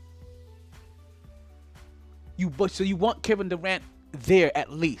 So you want Kevin Durant there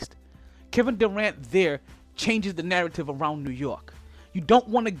at least. Kevin Durant there changes the narrative around New York. You don't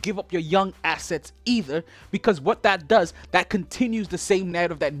want to give up your young assets either, because what that does, that continues the same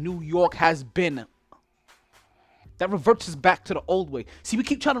narrative that New York has been. That reverts us back to the old way. See, we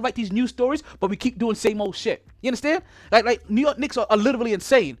keep trying to write these new stories, but we keep doing same old shit. You understand? Like New York Knicks are literally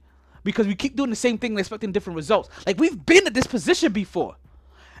insane because we keep doing the same thing and expecting different results. Like, we've been in this position before,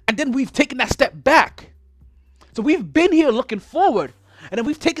 and then we've taken that step back. So we've been here looking forward, and then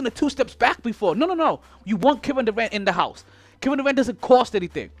we've taken the 2 steps back before. No. You want Kevin Durant in the house. Kevin Durant doesn't cost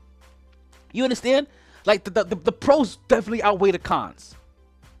anything. You understand? Like, the pros definitely outweigh the cons.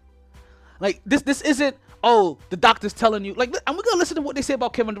 Like, this isn't, oh, the doctor's telling you. Like, and we're going to listen to what they say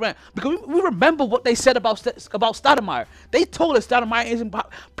about Kevin Durant, because we remember what they said about Stoudemire. They told us Stoudemire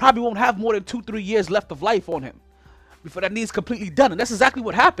probably won't have more than 2-3 years left of life on him before that knee's completely done. And that's exactly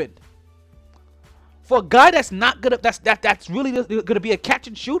what happened. For a guy that's not gonna, that's really gonna be a catch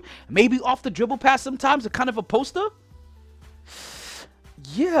and shoot, maybe off the dribble pass sometimes, a kind of a poster.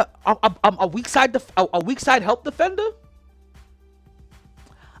 Yeah, a weak side help defender.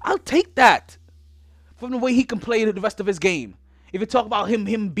 I'll take that from the way he can play the rest of his game. If you talk about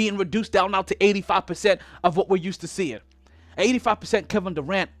him being reduced down now to 85% of what we're used to seeing, 85% Kevin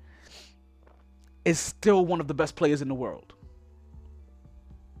Durant is still one of the best players in the world.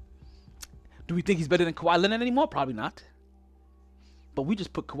 Do we think he's better than Kawhi Leonard anymore? Probably not. But we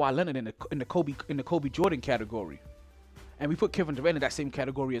just put Kawhi Leonard in the Kobe Jordan category, and we put Kevin Durant in that same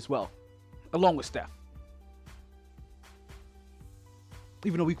category as well, along with Steph.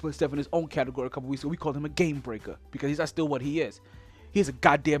 Even though we put Steph in his own category a couple weeks ago, we called him a game breaker because he's not still what he is. He's a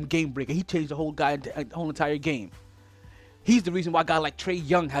goddamn game breaker. He changed the whole entire game. He's the reason why a guy like Trae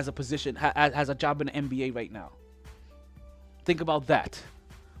Young has a job in the NBA right now. Think about that.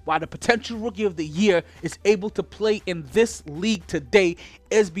 Why the potential rookie of the year is able to play in this league today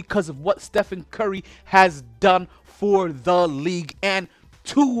is because of what Stephen Curry has done for the league and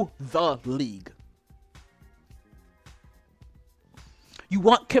to the league. You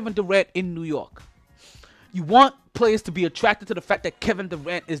want Kevin Durant in New York. You want players to be attracted to the fact that Kevin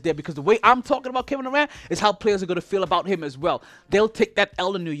Durant is there, because the way I'm talking about Kevin Durant is how players are going to feel about him as well. They'll take that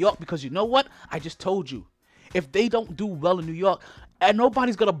L in New York because, you know what? I just told you. If they don't do well in New York, and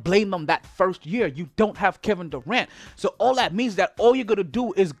nobody's going to blame them that first year. You don't have Kevin Durant. So all that means that all you're going to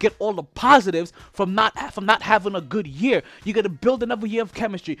do is get all the positives from not having a good year. You're going to build another year of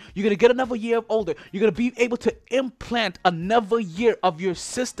chemistry. You're going to get another year of older. You're going to be able to implant another year of your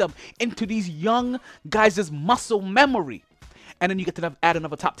system into these young guys' muscle memory. And then you get to add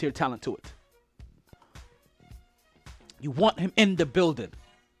another top tier talent to it. You want him in the building.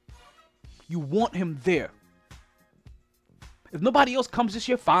 You want him there. If nobody else comes this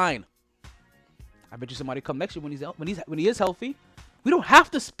year, fine. I bet you somebody come next year when he is healthy. We don't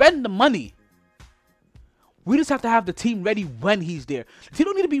have to spend the money. We just have to have the team ready when he's there. The team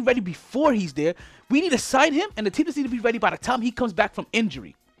don't need to be ready before he's there. We need to sign him, and the team just need to be ready by the time he comes back from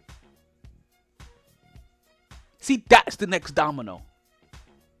injury. See, that's the next domino.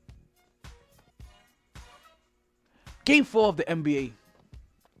 Game 4 of the NBA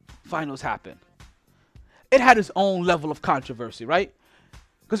Finals happened. It had its own level of controversy, right?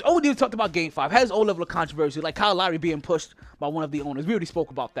 Because OD talked about Game 5. It had its own level of controversy, like Kyle Lowry being pushed by one of the owners. We already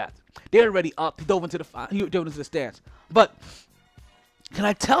spoke about that. They're already up. He dove into the stands. But can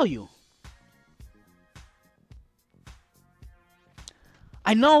I tell you?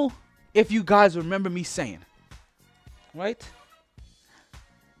 I know if you guys remember me saying, right?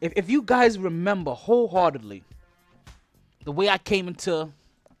 If you guys remember wholeheartedly the way I came into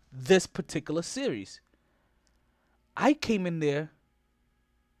this particular series, I came in there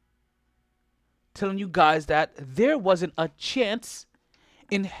telling you guys that there wasn't a chance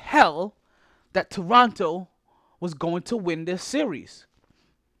in hell that Toronto was going to win this series.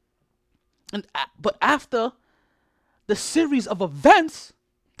 But after the series of events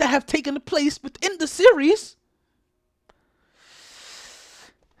that have taken place within the series,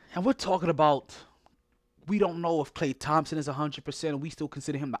 and we're talking about, we don't know if Klay Thompson is 100%, and we still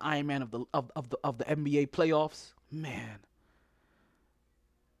consider him the Iron Man of the NBA playoffs. Man,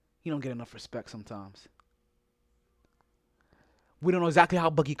 he don't get enough respect sometimes. We don't know exactly how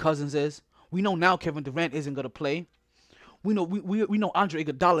Boogie Cousins is. We know now Kevin Durant isn't going to play. We know Andre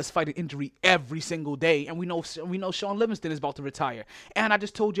Iguodala is fighting injury every single day, and we know Sean Livingston is about to retire. And I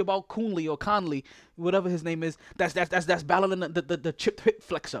just told you about Conley, whatever his name is. That's battling the chipped hip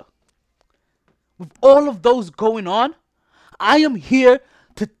flexor. With all of those going on, I am here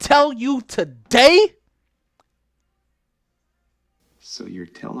to tell you today. So you're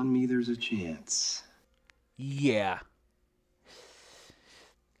telling me there's a chance? Yeah.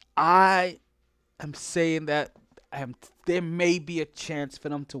 I am saying that there may be a chance for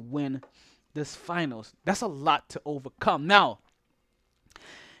them to win this finals. That's a lot to overcome. Now,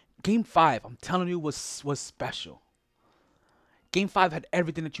 Game 5, I'm telling you, was special. Game 5 had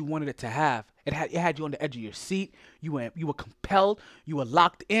everything that you wanted it to have. It had you on the edge of your seat. You were compelled. You were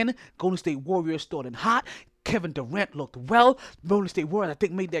locked in. Golden State Warriors started hot. Kevin Durant looked well. Golden State Warriors, I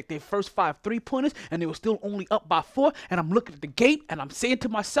think, made their first 5 3-pointers, and they were still only up by 4. And I'm looking at the game, and I'm saying to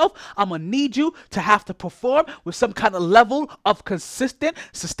myself, I'm going to need you to have to perform with some kind of level of consistent,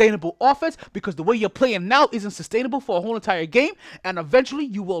 sustainable offense, because the way you're playing now isn't sustainable for a whole entire game, and eventually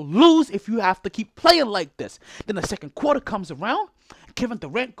you will lose if you have to keep playing like this. Then the second quarter comes around. Kevin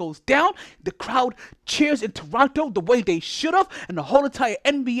Durant goes down. The crowd cheers in Toronto the way they should have, and the whole entire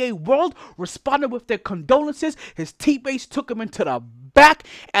NBA world responded with their condolences. His teammates took him into the back,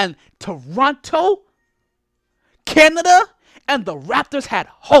 and Toronto, Canada, and the Raptors had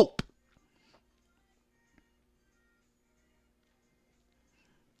hope.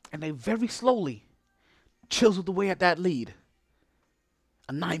 And they very slowly chiseled away at that lead.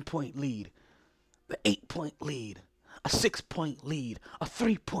 A 9-point lead, the 8-point lead, a 6-point lead, a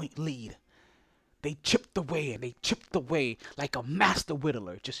 3-point lead. They chipped away and they chipped away like a master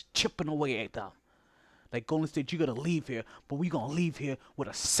whittler, just chipping away at them. Like Golden State, you're going to leave here, but we're going to leave here with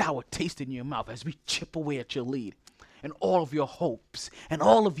a sour taste in your mouth as we chip away at your lead and all of your hopes and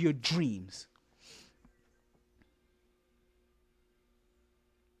all of your dreams.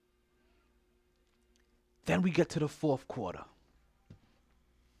 Then we get to the fourth quarter.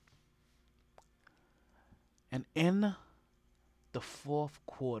 And in the fourth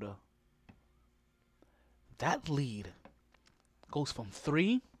quarter, that lead goes from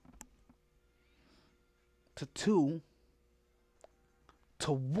 3 to 2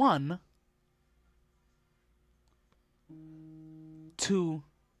 to 1 to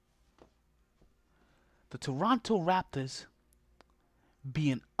the Toronto Raptors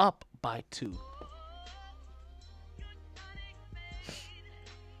being up by 2.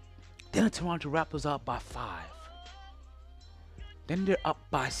 Then the Toronto Raptors are up by 5. Then they're up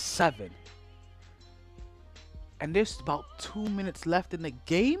by 7. And there's about 2 minutes left in the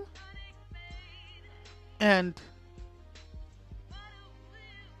game. And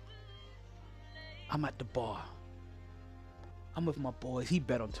I'm at the bar. I'm with my boys. He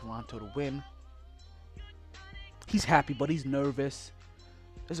bet on Toronto to win. He's happy, but he's nervous.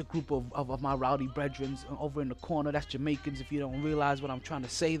 There's a group of my rowdy brethren over in the corner. That's Jamaicans, if you don't realize what I'm trying to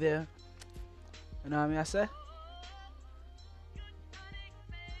say there. You know what I mean? I say?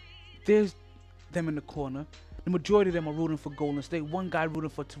 There's them in the corner. The majority of them are rooting for Golden State. One guy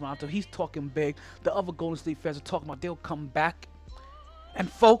rooting for Toronto. He's talking big. The other Golden State fans are talking about they'll come back.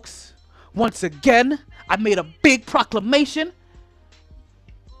 And folks, once again, I made a big proclamation.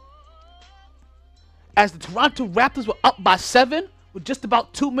 As the Toronto Raptors were up by 7, with just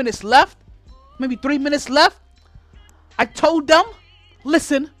about 2 minutes left, maybe 3 minutes left, I told them,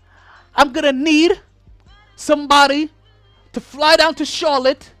 listen, I'm going to need somebody to fly down to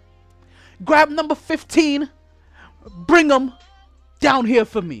Charlotte, grab number 15, bring him down here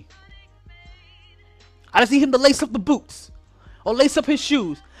for me. I just need him to lace up the boots or lace up his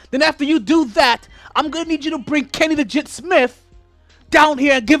shoes. Then after you do that, I'm going to need you to bring Kenny the Jet Smith down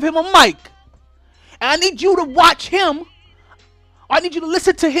here and give him a mic. And I need you to watch him. I need you to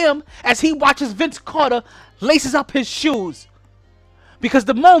listen to him as he watches Vince Carter laces up his shoes. Because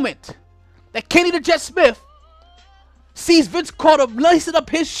the moment that Kenny the Jet Smith sees Vince Carter lacing up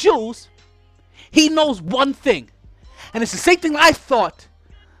his shoes, he knows one thing. And it's the same thing I thought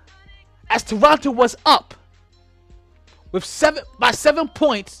as Toronto was up by 7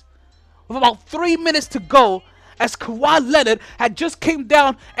 points with about 3 minutes to go, as Kawhi Leonard had just came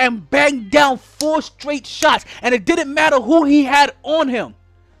down and banged down 4 straight shots. And it didn't matter who he had on him.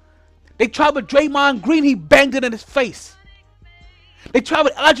 They tried with Draymond Green, he banged it in his face. They tried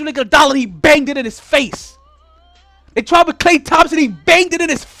with Andre Iguodala, he banged it in his face. They tried with Klay Thompson, he banged it in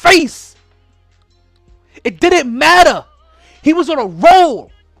his face. It didn't matter. He was on a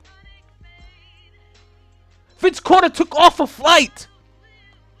roll. Vince Carter took off a flight.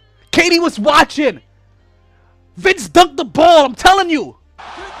 Katie was watching. Vince dunked the ball, I'm telling you.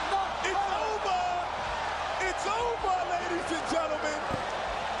 It's over. It's over, ladies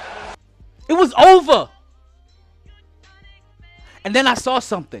It was over. And then I saw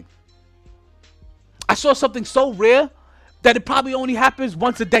something. I saw something so rare that it probably only happens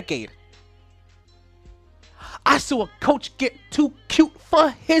once a decade. I saw a coach get too cute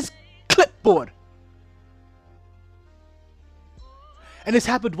for his clipboard. And this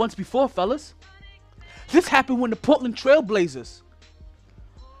happened once before, fellas. This happened when the Portland Trailblazers,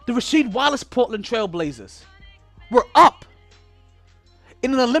 the Rasheed Wallace Portland Trailblazers, were up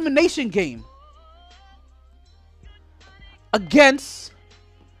in an elimination game against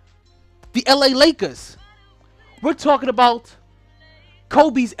the LA Lakers. We're talking about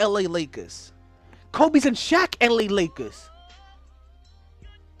Kobe's LA Lakers. Kobe's and Shaq LA Lakers.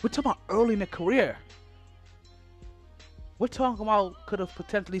 We're talking about early in their career. We're talking about could have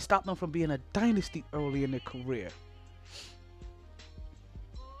potentially stopped them from being a dynasty early in their career.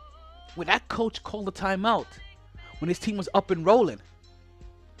 When that coach called a timeout, when his team was up and rolling,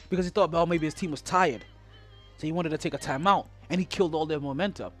 because he thought, well, maybe his team was tired. So he wanted to take a timeout, and he killed all their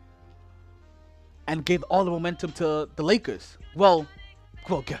momentum. And gave all the momentum to the Lakers. Well,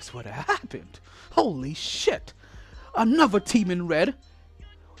 guess what happened? Holy shit. Another team in red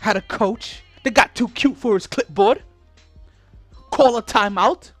had a coach that got too cute for his clipboard. Call a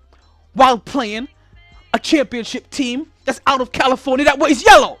timeout while playing a championship team that's out of California that wears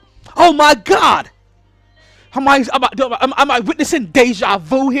yellow. Oh my God. Am I witnessing deja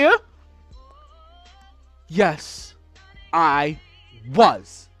vu here? Yes, I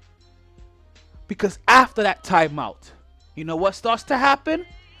was. Because after that timeout, you know what starts to happen?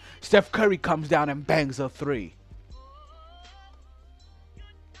 Steph Curry comes down and bangs a three.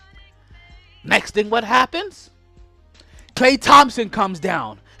 Next thing what happens? Klay Thompson comes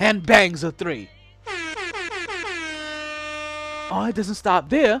down and bangs a three. Oh, it doesn't stop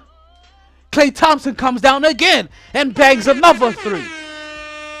there. Klay Thompson comes down again and bangs another three.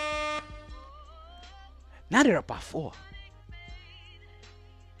 Now they're up by 4.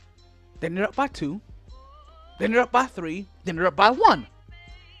 Then they're up by 2. Then they're up by 3. Then they're up by 1.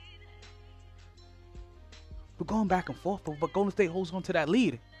 We're going back and forth, but Golden State holds on to that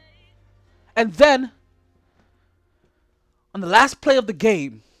lead. And then, on the last play of the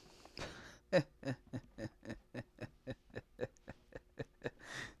game,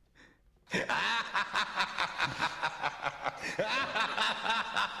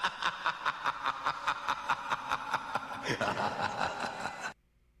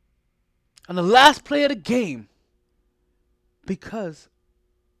 on the last play of the game, because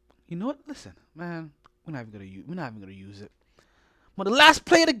you know what? Listen, man, we're not even gonna use it. But the last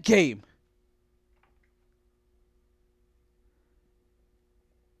play of the game,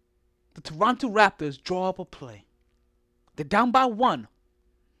 the Toronto Raptors draw up a play. They're down by 1.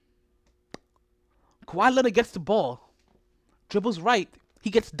 Kawhi Leonard gets the ball, dribbles right. He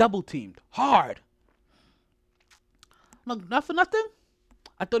gets double teamed hard. No, not for nothing.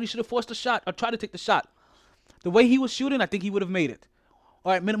 I thought he should have forced a shot or tried to take the shot. The way he was shooting, I think he would have made it.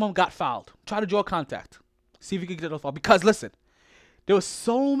 All right, minimum got fouled. Try to draw contact. See if he could get it off. Because listen, there were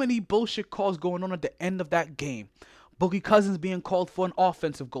so many bullshit calls going on at the end of that game. Boogie Cousins being called for an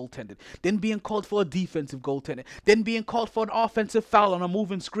offensive goaltender, then being called for a defensive goaltender, then being called for an offensive foul on a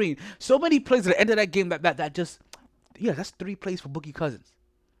moving screen. So many plays at the end of that game that just, yeah, that's 3 plays for Boogie Cousins.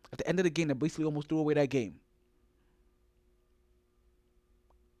 At the end of the game, that basically almost threw away that game.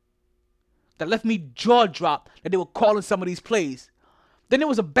 That left me jaw dropped that they were calling some of these plays. Then there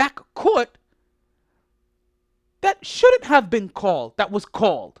was a back court that shouldn't have been called, that was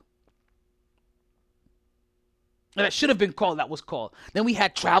called. And that should have been called, that was called. Then we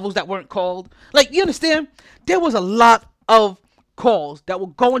had travels that weren't called. Like, you understand? There was a lot of calls that were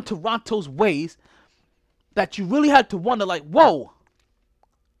going Toronto's ways that you really had to wonder, like, whoa.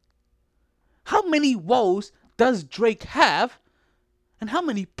 How many woes does Drake have? And how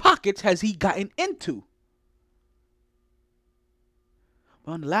many pockets has he gotten into?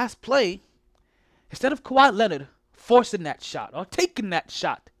 Well, on the last play, instead of Kawhi Leonard forcing that shot or taking that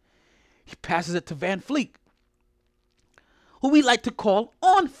shot, he passes it to Van Fleet, who we like to call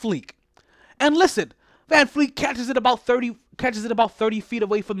on Fleek. And listen, Van Fleet catches it about 30 feet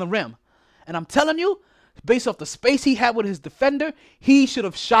away from the rim. And I'm telling you, based off the space he had with his defender, he should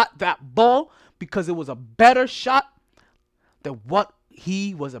have shot that ball because it was a better shot than what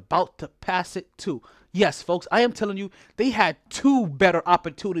he was about to pass it to. Yes, folks, I am telling you, they had 2 better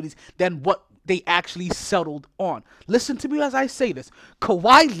opportunities than what they actually settled on. Listen to me as I say this.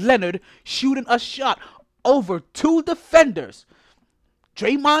 Kawhi Leonard shooting a shot over 2 defenders,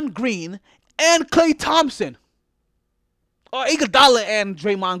 Draymond Green and Klay Thompson. Or Iguodala and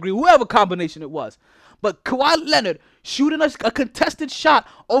Draymond Green, whoever combination it was. But Kawhi Leonard shooting a contested shot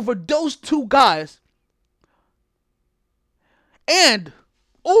over those two guys,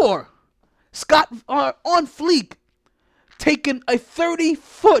 or Scott on Fleek taking a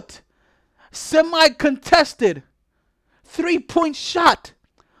 30-foot semi-contested 3-point shot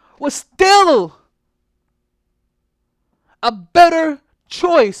was still a better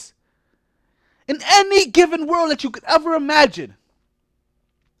choice in any given world that you could ever imagine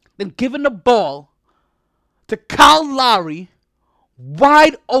than giving the ball to Kyle Lowry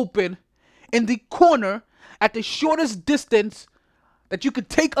wide open in the corner at the shortest distance that you could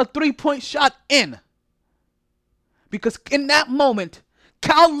take a 3-point shot in. Because in that moment,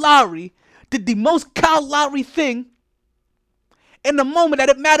 Kyle Lowry did the most Kyle Lowry thing in the moment that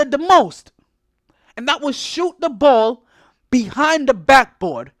it mattered the most. And that was shoot the ball behind the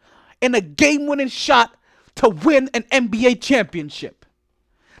backboard in a game-winning shot to win an NBA championship.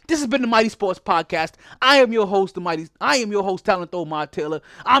 This has been the Mighty Sports Podcast. I am your host, Talent Omar Taylor.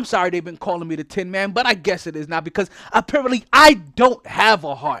 I'm sorry they've been calling me the Tin Man, but I guess it is now because apparently I don't have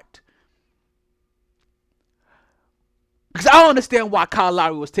a heart. Because I don't understand why Kyle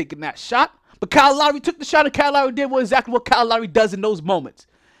Lowry was taking that shot. But Kyle Lowry took the shot and Kyle Lowry did exactly what Kyle Lowry does in those moments.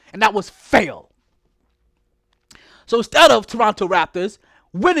 And that was fail. So instead of Toronto Raptors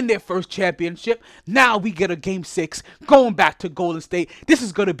winning their first championship, now we get a Game 6 going back to Golden State. This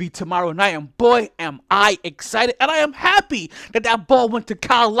is going to be tomorrow night. And boy, am I excited. And I am happy that that ball went to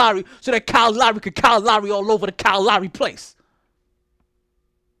Kyle Lowry so that Kyle Lowry could Kyle Lowry all over the Kyle Lowry place.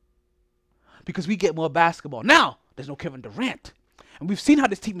 Because we get more basketball. Now, there's no Kevin Durant. And we've seen how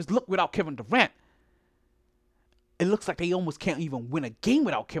this team has looked without Kevin Durant. It looks like they almost can't even win a game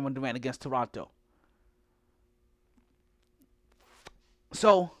without Kevin Durant against Toronto.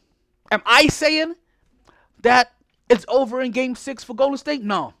 So, am I saying that it's over in Game 6 for Golden State?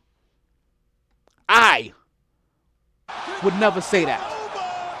 No. I would never say that.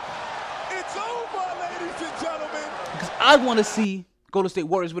 It's over, ladies and gentlemen. Because I want to see Golden State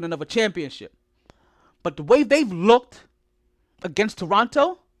Warriors win another championship. But the way they've looked against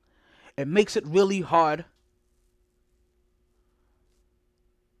Toronto, it makes it really hard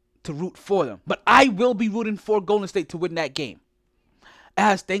to root for them. But I will be rooting for Golden State to win that game.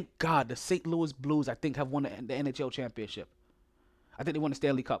 As, thank God, the St. Louis Blues, I think, have won the NHL championship. I think they won the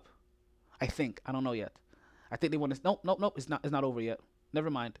Stanley Cup. I don't know yet. I think they won this. Nope. It's not over yet. Never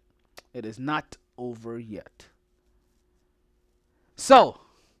mind. It is not over yet. So,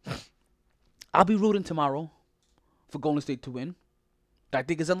 I'll be rooting tomorrow for Golden State to win. I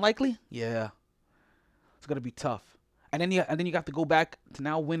think it's unlikely. Yeah, it's gonna be tough. And then you have to go back to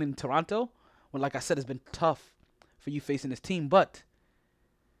now win in Toronto. Well, like I said, it's been tough for you facing this team. But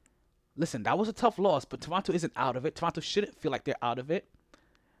listen, that was a tough loss. But Toronto isn't out of it. Toronto shouldn't feel like they're out of it.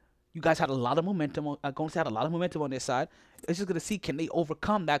 You guys had a lot of momentum. Golden State had a lot of momentum on their side. It's just gonna see, can they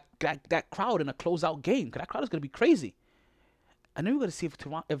overcome that crowd in a closeout game? Because that crowd is gonna be crazy. And then we're going to see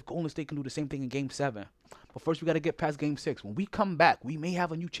if Golden State can do the same thing in Game 7. But first, we got to get past Game 6. When we come back, we may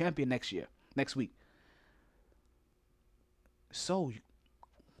have a new champion next week. So,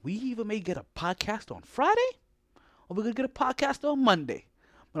 we either may get a podcast on Friday, or we're going to get a podcast on Monday.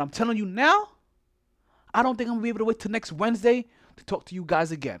 But I'm telling you now, I don't think I'm going to be able to wait till next Wednesday to talk to you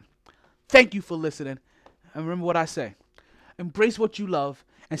guys again. Thank you for listening. And remember what I say. Embrace what you love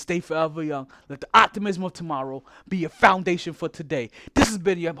and stay forever young. Let the optimism of tomorrow be your foundation for today. This has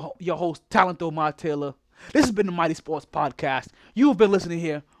been your host, Talent Omar Taylor. This has been the Mighty Sports Podcast. You have been listening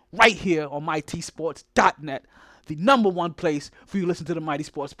here, right here on MyTSports.net, the #1 place for you to listen to the Mighty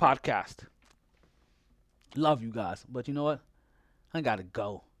Sports Podcast. Love you guys. But you know what? I gotta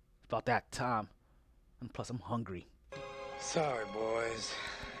go. It's about that time. And plus, I'm hungry. Sorry, boys.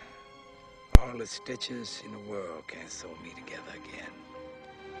 All the stitches in the world can't sew me together again.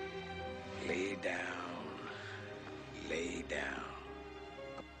 Lay down. Lay down.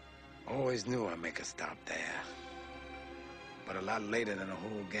 Always knew I'd make a stop there. But a lot later than a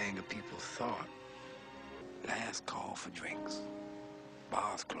whole gang of people thought. Last call for drinks.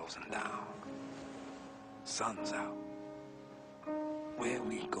 Bars closing down. Sun's out. Where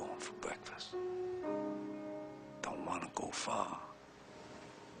we going for breakfast? Don't want to go far.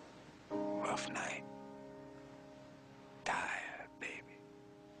 Rough night. Tired, baby.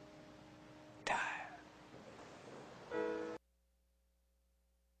 Tired.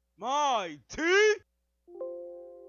 MyT.